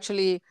you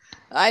actually,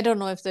 I don't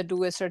know if they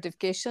do a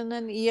certification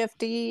in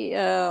EFT.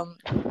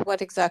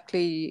 What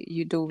exactly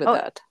you do with Oh,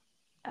 that?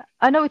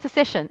 no, it's a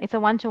session. It's a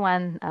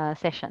one-to-one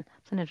session. I'm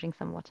just gonna drink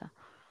some water.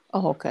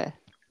 Oh, okay.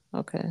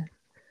 Okay.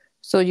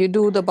 So you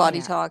do the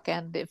body Yeah, talk,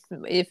 and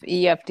if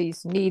EFT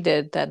is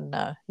needed, then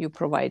you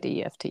provide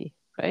EFT,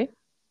 right?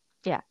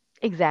 yeah,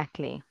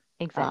 exactly,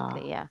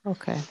 exactly. Ah, Yeah,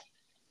 okay.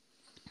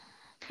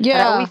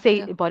 but I always Yeah,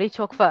 say yeah. body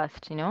talk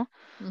first. You know.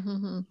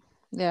 Mm-hmm.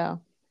 Yeah.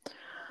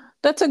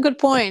 That's a good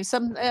point.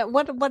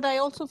 What I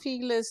also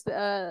feel is,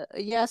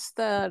 yes,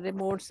 the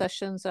remote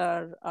sessions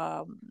are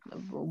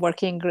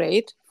working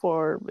great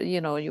for,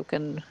 you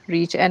can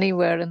reach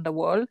anywhere in the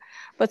world,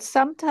 but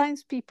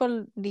sometimes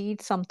people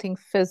need something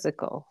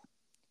physical,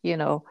 you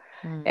know,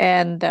 Mm,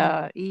 and mm,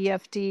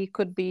 EFT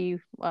could be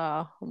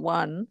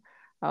one.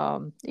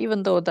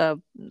 Even though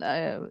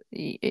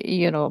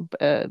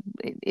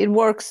it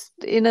works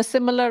in a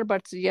similar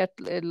but yet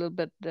a little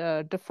bit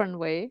different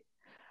way.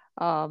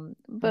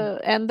 mm,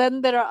 But and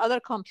then there are other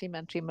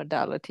complementary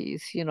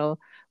modalities,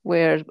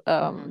 where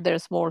mm,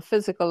 there's more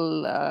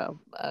physical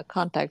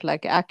contact,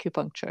 like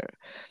acupuncture.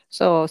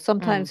 So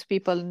mm. sometimes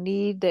people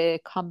need a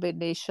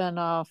combination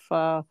of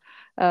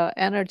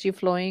energy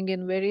flowing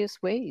in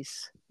various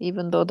ways,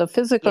 even though the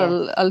Yes.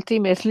 physical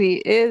ultimately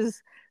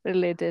is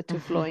related to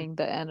flowing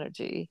the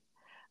energy.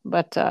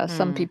 But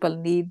some Mm. people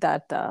need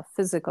that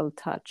physical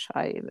touch.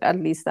 At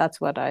least that's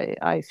what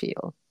I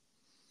feel.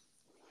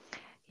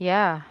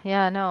 Yeah,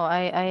 yeah, no,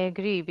 I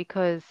agree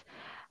because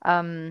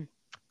um,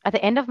 at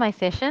the end of my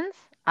sessions,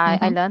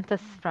 I Mm-hmm. learned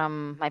this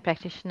from my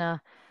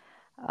practitioner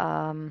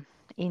um,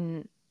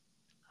 in,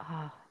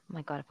 oh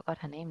my God, I forgot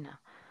her name now.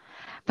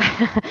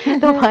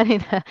 The one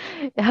in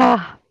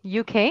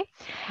UK.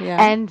 Yeah.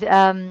 And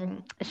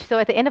so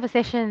at the end of a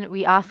session,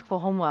 we ask for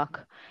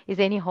homework. Is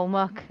there any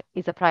homework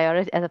is a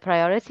priority as a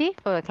priority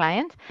for a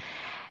client?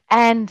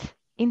 And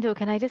Indo,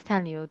 can I just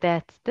tell you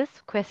that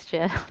this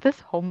question, this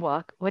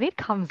homework, when it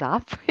comes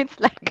up, it's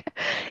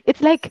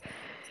like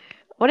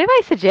whatever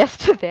I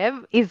suggest to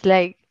them is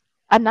like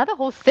another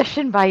whole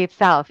session by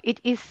itself.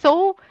 It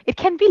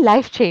can be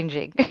life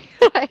changing,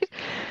 right?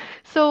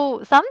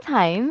 So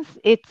sometimes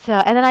and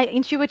then I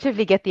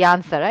intuitively get the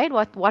answer, right?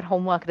 What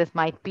homework this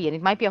might be, and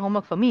it might be a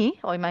homework for me,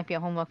 or it might be a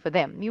homework for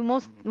them.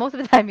 Most of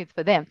the time it's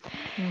for them,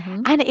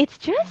 Mm-hmm. and it's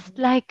just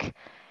like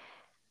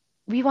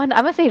we want.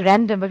 I must say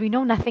random, but we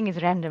know nothing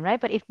is random, right?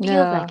 But it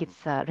feels like Yeah.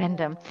 it's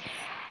random.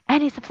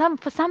 And it's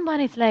for someone,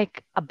 it's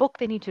like a book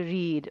they need to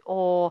read,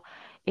 or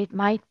it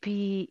might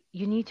be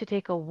you need to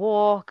take a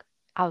walk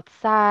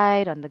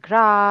outside on the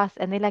grass,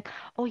 and they're like,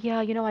 "Oh yeah,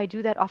 I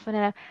do that often."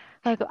 And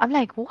I'm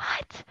like,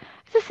 "What?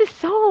 This is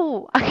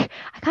so I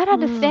can't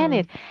understand Mm.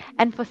 it."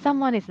 And for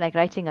someone, it's like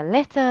writing a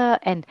letter,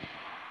 and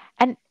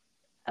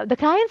the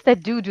clients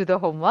that do the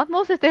homework,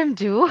 most of them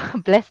do,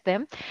 bless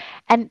them,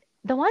 and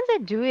the ones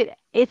that do it,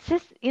 it's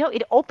just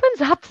it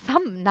opens up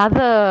some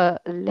another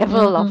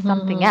level of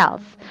something Mm-hmm.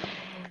 else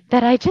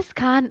that I just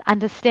can't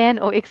understand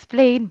or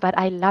explain, but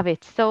I love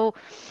it. So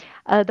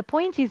the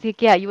point is,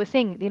 like, yeah, you were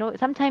saying,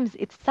 sometimes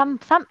it's some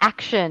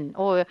action,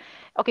 or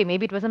okay,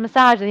 maybe it was a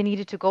massage that they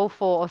needed to go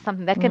for, or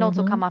something that can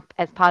also Mm-hmm. come up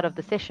as part of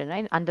the session,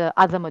 right? Under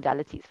other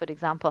modalities, for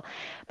example.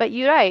 But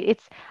you're right.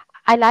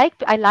 I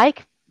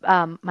like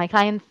my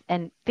clients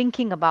and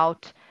thinking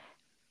about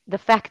the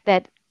fact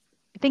that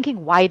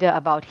thinking wider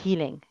about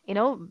healing,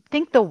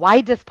 think the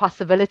widest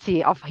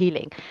possibility of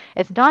healing.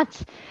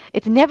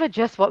 It's never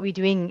just what we're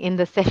doing in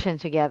the session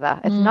together.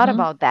 It's not Mm-hmm.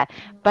 about that,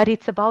 but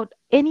it's about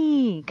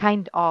any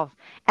kind of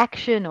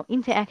action or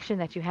interaction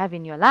that you have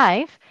in your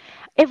life.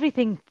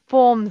 Everything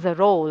forms a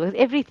role.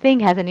 Everything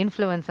has an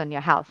influence on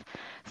your health.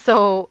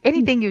 So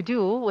anything you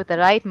do with the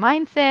right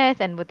mindset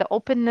and with the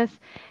openness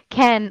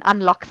can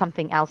unlock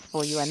something else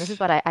for you. And this is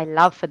what I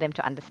love for them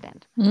to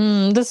understand.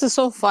 This is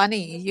so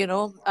funny.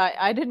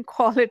 I didn't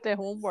call it a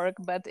homework,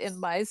 but in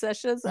my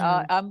sessions,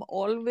 Mm. I'm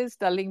always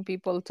telling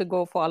people to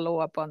go follow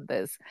up on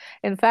this.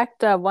 In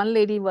fact, one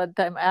lady one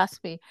time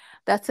asked me,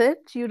 "That's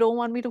it? You don't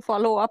want me to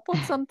follow up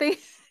on something?"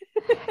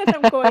 And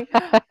I'm going,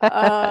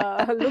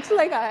 looks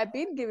like I have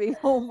been giving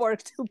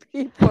homework to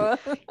people.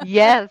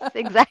 Yes,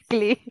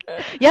 exactly.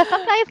 Yeah,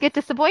 some clients get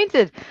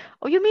disappointed.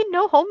 Oh, you mean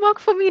no homework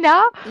for me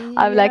now?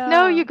 I'm like,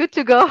 no, Yeah. you're good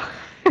to go.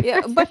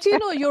 Yeah, but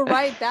you're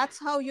right. That's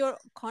how your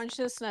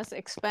consciousness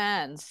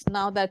expands.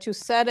 Now that you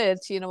said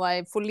it,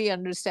 I fully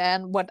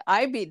understand what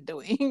I've been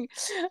doing,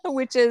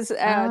 which is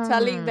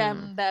telling Um,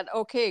 them that,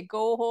 okay,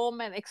 go home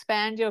and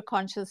expand your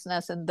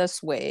consciousness in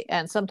this way.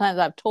 And sometimes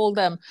I've told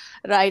them,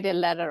 write a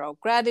letter of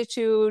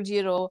gratitude,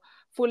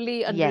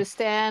 fully yes,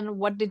 understand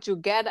what did you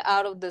get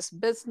out of this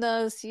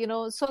business,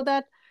 so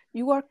that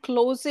you are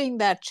closing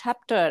that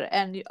chapter,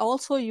 and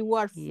also you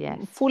are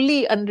yes.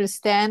 fully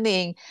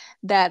understanding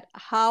that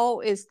how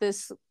is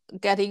this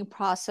getting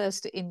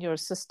processed in your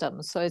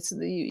system. So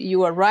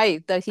you are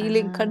right, the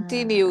healing Ah,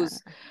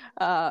 continues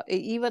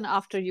even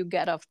after you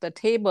get off the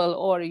table,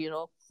 or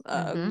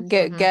mm-hmm,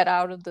 mm-hmm. get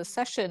out of the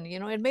session.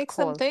 It makes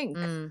them Call.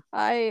 think.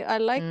 I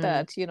like Mm.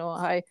 that.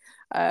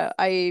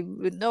 I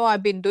know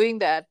I've been doing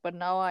that, but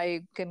now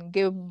I can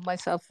give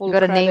myself You full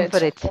got a name for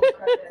credit. it.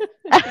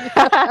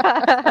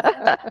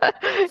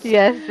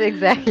 Yes,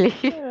 exactly.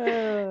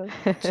 Uh,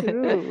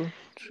 true,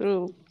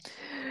 true.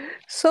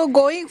 So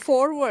going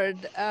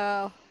forward,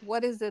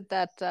 what is it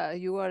that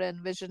you are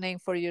envisioning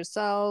for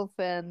yourself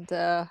and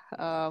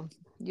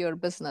your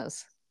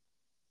business?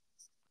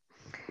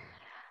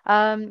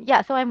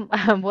 Yeah, so I'm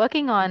I'm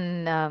working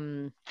on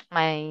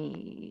my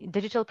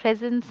digital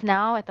presence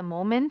now at the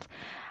moment.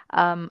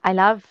 I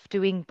love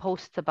doing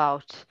posts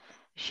about,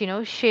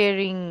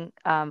 sharing,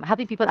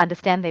 helping people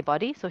understand their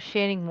body. So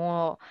sharing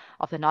more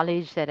of the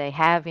knowledge that I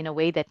have in a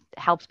way that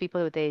helps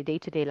people with their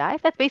day-to-day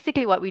life. That's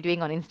basically what we're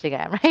doing on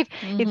Instagram, right?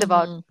 It's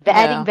about Mm-hmm.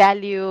 adding Yeah,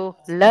 value,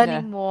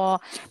 yeah. learning more,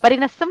 but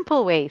in a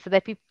simple way, so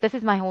that people, this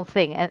is my whole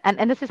thing.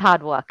 And this is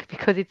hard work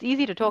because it's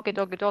easy to talk and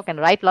talk and talk and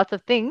write lots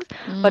of things.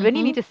 But when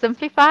you Mm-hmm. need to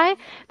simplify,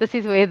 this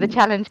is where the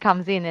challenge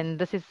comes in. And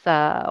this is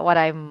what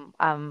I'm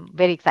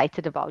very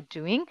excited about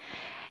doing.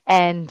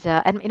 And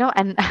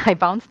and I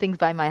bounce things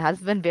by my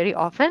husband very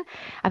often.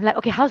 I'm like,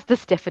 okay, how's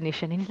this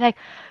definition? And he's like,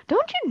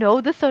 don't you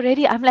know this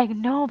already? I'm like,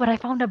 no, but I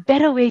found a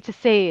better way to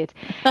say it.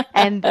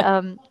 And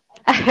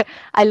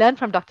I learned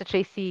from Dr.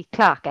 Tracy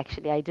Clark,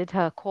 actually. I did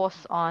her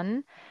course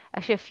on,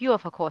 actually, a few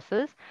of her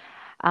courses.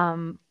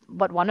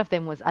 But one of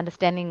them was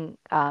understanding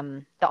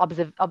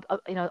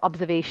the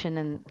observation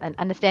and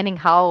understanding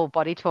how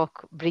body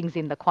talk brings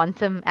in the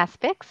quantum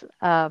aspects,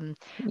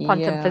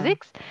 quantum Yeah.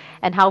 physics,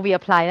 and how we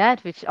apply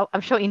that, which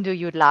I'm sure Indu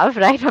you'd love,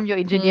 right, from your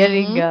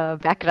engineering Mm-hmm.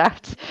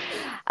 background.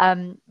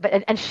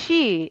 And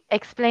she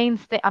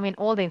explains I mean,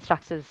 all the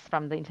instructors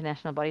from the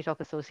International Body Talk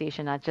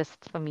Association are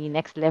just for me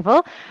next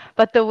level,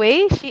 but the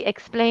way she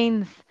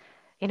explains,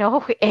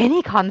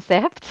 any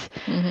concept,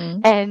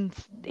 Mm-hmm. and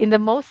in the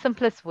most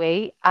simplest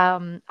way,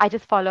 I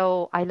just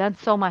follow. I learned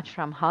so much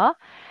from her,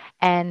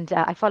 and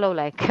I follow,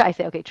 like, I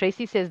say, okay,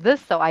 Tracy says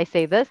this, so I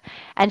say this,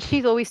 and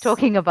she's always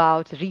talking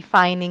about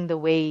refining the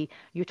way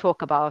you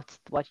talk about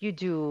what you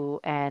do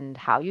and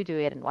how you do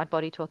it and what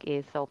body talk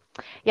is. So,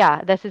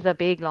 yeah, this is a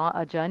big long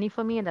a journey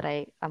for me that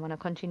I want to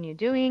continue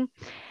doing,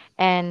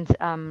 and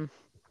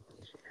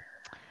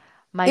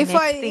my If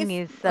I next thing if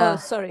is Oh,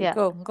 sorry, yeah.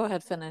 go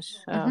ahead,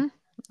 finish. Mm-hmm.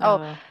 Oh,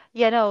 Uh,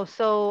 yeah, no.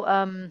 So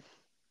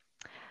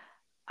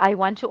I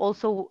want to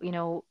also,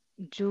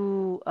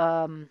 do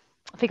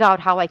figure out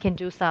how I can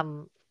do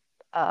some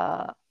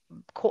uh,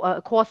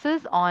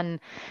 courses on,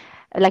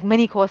 like,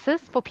 mini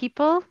courses for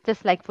people,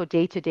 just like for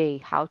day to day,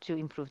 how to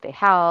improve their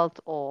health,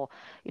 or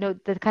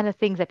the kind of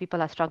things that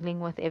people are struggling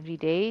with every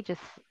day.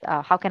 Just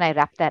how can I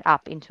wrap that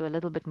up into a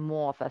little bit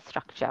more of a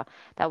structure?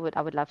 I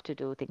would love to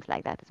do things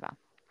like that as well.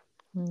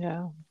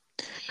 yeah.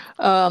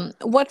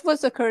 What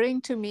was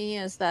occurring to me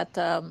is that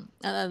a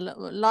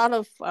lot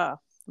of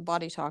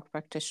body talk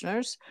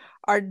practitioners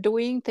are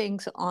doing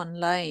things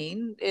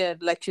online,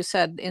 like you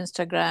said,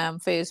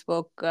 Instagram,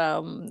 Facebook,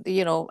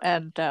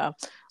 and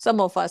some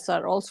of us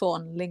are also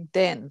on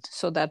LinkedIn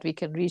so that we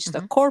can reach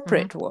the Mm-hmm.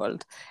 Mm-hmm. corporate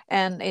world.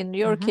 And in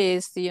your Mm-hmm.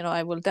 case,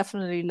 I will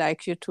definitely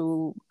like you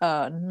to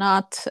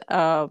not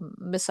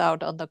miss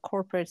out on the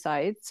corporate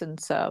side,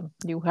 since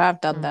you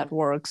have done that Mm,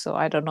 work. So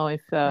I don't know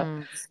if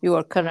mm, you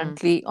are mm,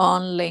 currently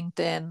on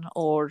LinkedIn,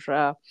 or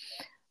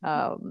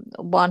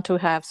want to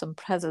have some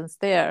presence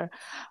there.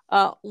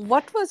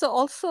 What was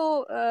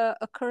also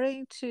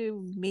occurring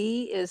to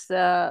me is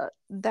that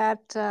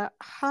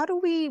how do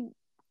we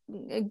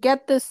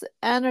get this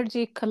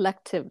energy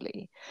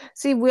collectively?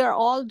 See, we are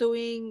all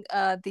doing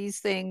these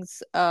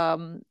things,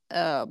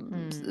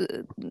 mm,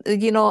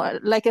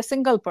 like a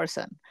single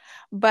person.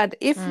 But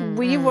if mm,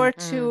 we mm, were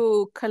mm,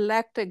 to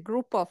collect a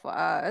group of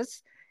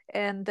us,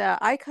 and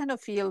I kind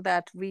of feel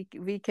that we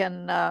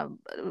can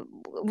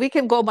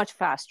go much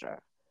faster,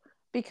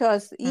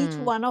 because each mm,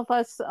 one of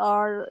us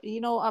are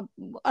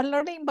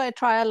learning by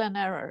trial and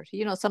error.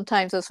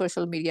 Sometimes the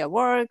social media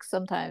works,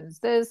 sometimes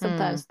this, mm,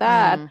 sometimes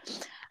that. mm.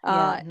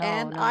 Yeah,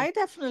 no, And no. I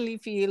definitely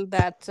feel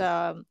that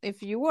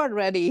if you are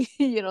ready,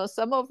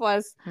 some of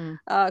us Mm,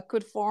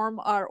 could form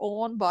our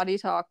own body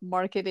talk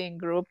marketing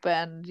group,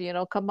 and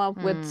come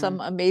up with mm, some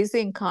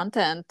amazing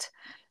content,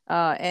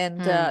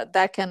 and mm.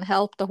 that can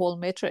help the whole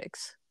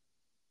matrix.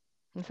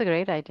 It's a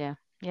great idea.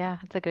 Yeah,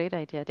 it's a great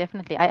idea.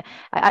 Definitely.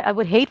 I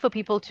would hate for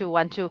people to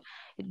want to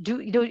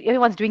do,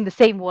 everyone's doing the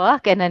same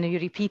work and then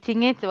you're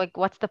repeating it. So, like,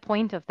 what's the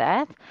point of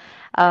that?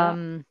 Yeah.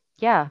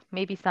 Yeah,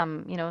 maybe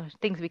some,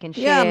 things we can Yeah,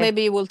 share.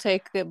 maybe we'll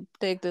take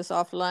this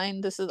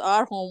offline. This is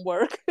our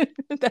homework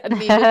that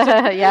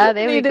Yeah,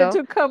 there we needed go.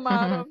 to come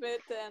out of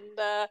it,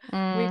 and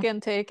we Mm, can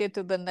take it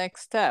to the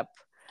next step.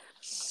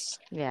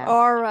 yeah.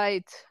 All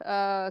right,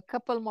 a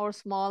couple more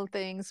small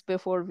things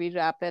before we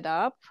wrap it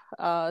up.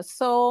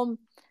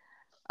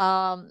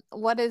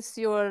 What is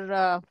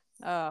your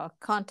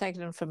contact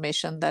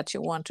information that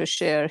you want to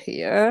share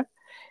here,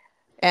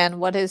 and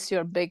what is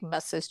your big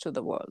message to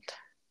the world?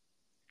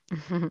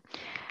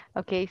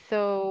 Okay,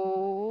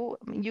 so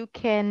you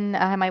can,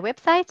 my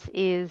website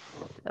is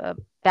uh,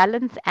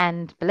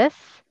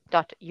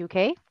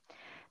 balanceandbliss.uk,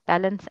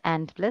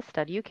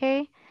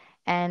 balanceandbliss.uk,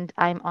 and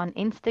I'm on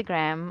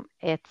Instagram.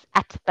 It's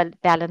at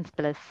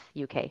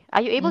balanceblissuk.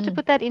 Are you able to Mm,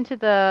 put that into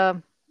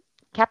the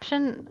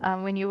caption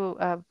when you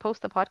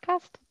post the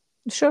podcast?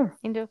 sure.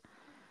 Into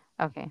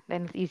Okay,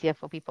 then it's easier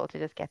for people to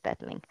just get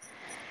that link.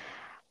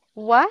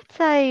 What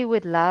I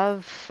would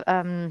love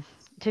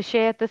to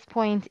share at this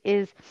point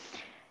is,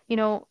 you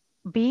know,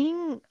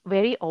 being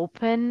very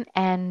open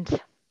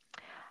and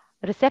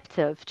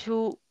receptive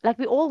to, like,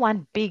 we all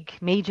want big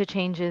major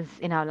changes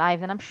in our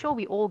lives, and I'm sure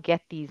we all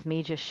get these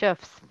major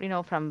shifts,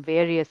 from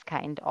various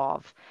kind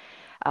of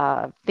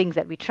things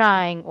that we're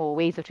trying, or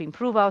ways to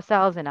improve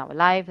ourselves and our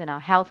lives and our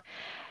health.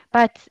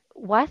 But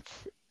what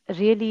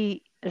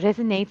really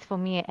resonates for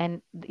me,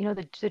 and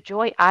the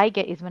joy I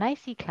get, is when I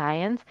see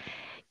clients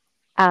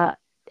uh,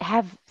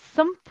 have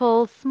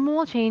simple,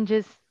 small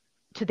changes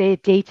to their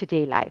day to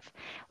day life,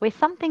 where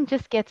something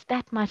just gets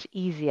that much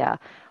easier.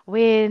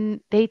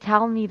 When they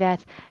tell me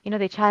that,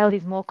 their child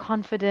is more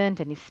confident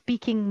and is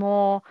speaking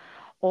more,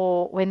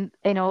 or when,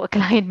 a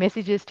client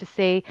messages to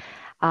say,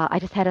 I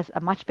just had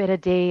a much better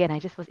day and I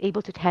just was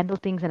able to handle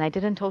things and I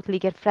didn't totally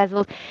get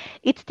frazzled.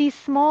 It's these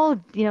small,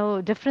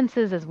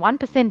 differences, as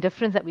 1%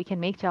 difference that we can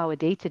make to our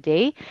day to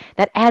day,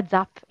 that adds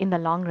up in the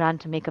long run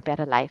to make a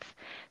better life.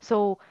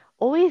 So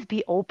always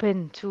be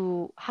open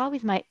to how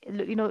is my,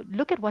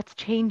 look at what's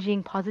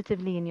changing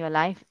positively in your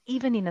life,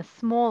 even in a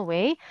small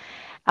way.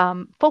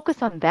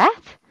 Focus on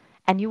that,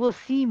 and you will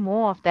see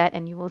more of that,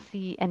 and you will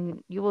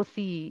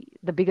see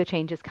the bigger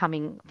changes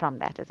coming from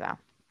that as well.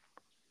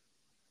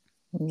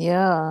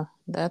 Yeah,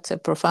 that's a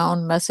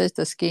profound message,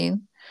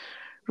 Taskeen.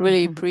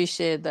 Really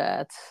appreciate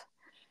that.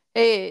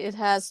 Hey, it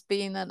has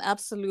been an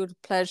absolute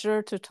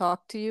pleasure to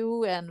talk to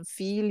you and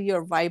feel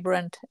your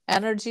vibrant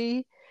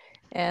energy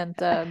and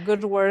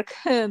good work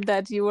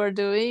that you are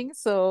doing.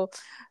 So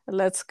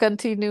let's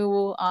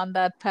continue on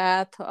that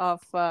path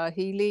of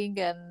healing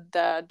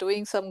and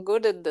doing some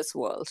good in this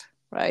world,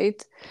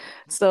 right?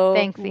 So,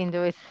 Thanks,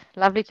 Indo. It's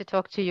lovely to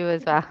talk to you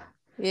as well.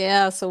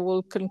 yeah, so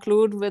we'll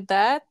conclude with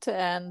that.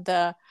 And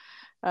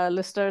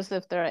listeners,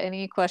 if there are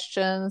any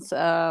questions,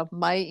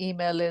 my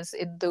email is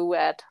indu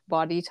at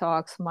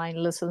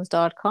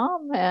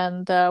bodytalksmindlistens.com.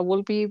 And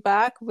we'll be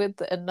back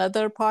with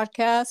another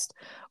podcast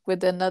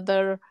with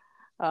another,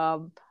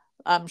 um,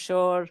 I'm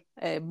sure,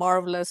 a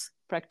marvelous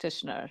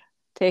practitioner.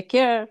 Take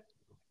care.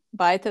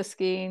 Bye,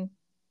 Taskeen.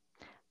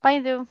 Bye,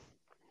 Indo.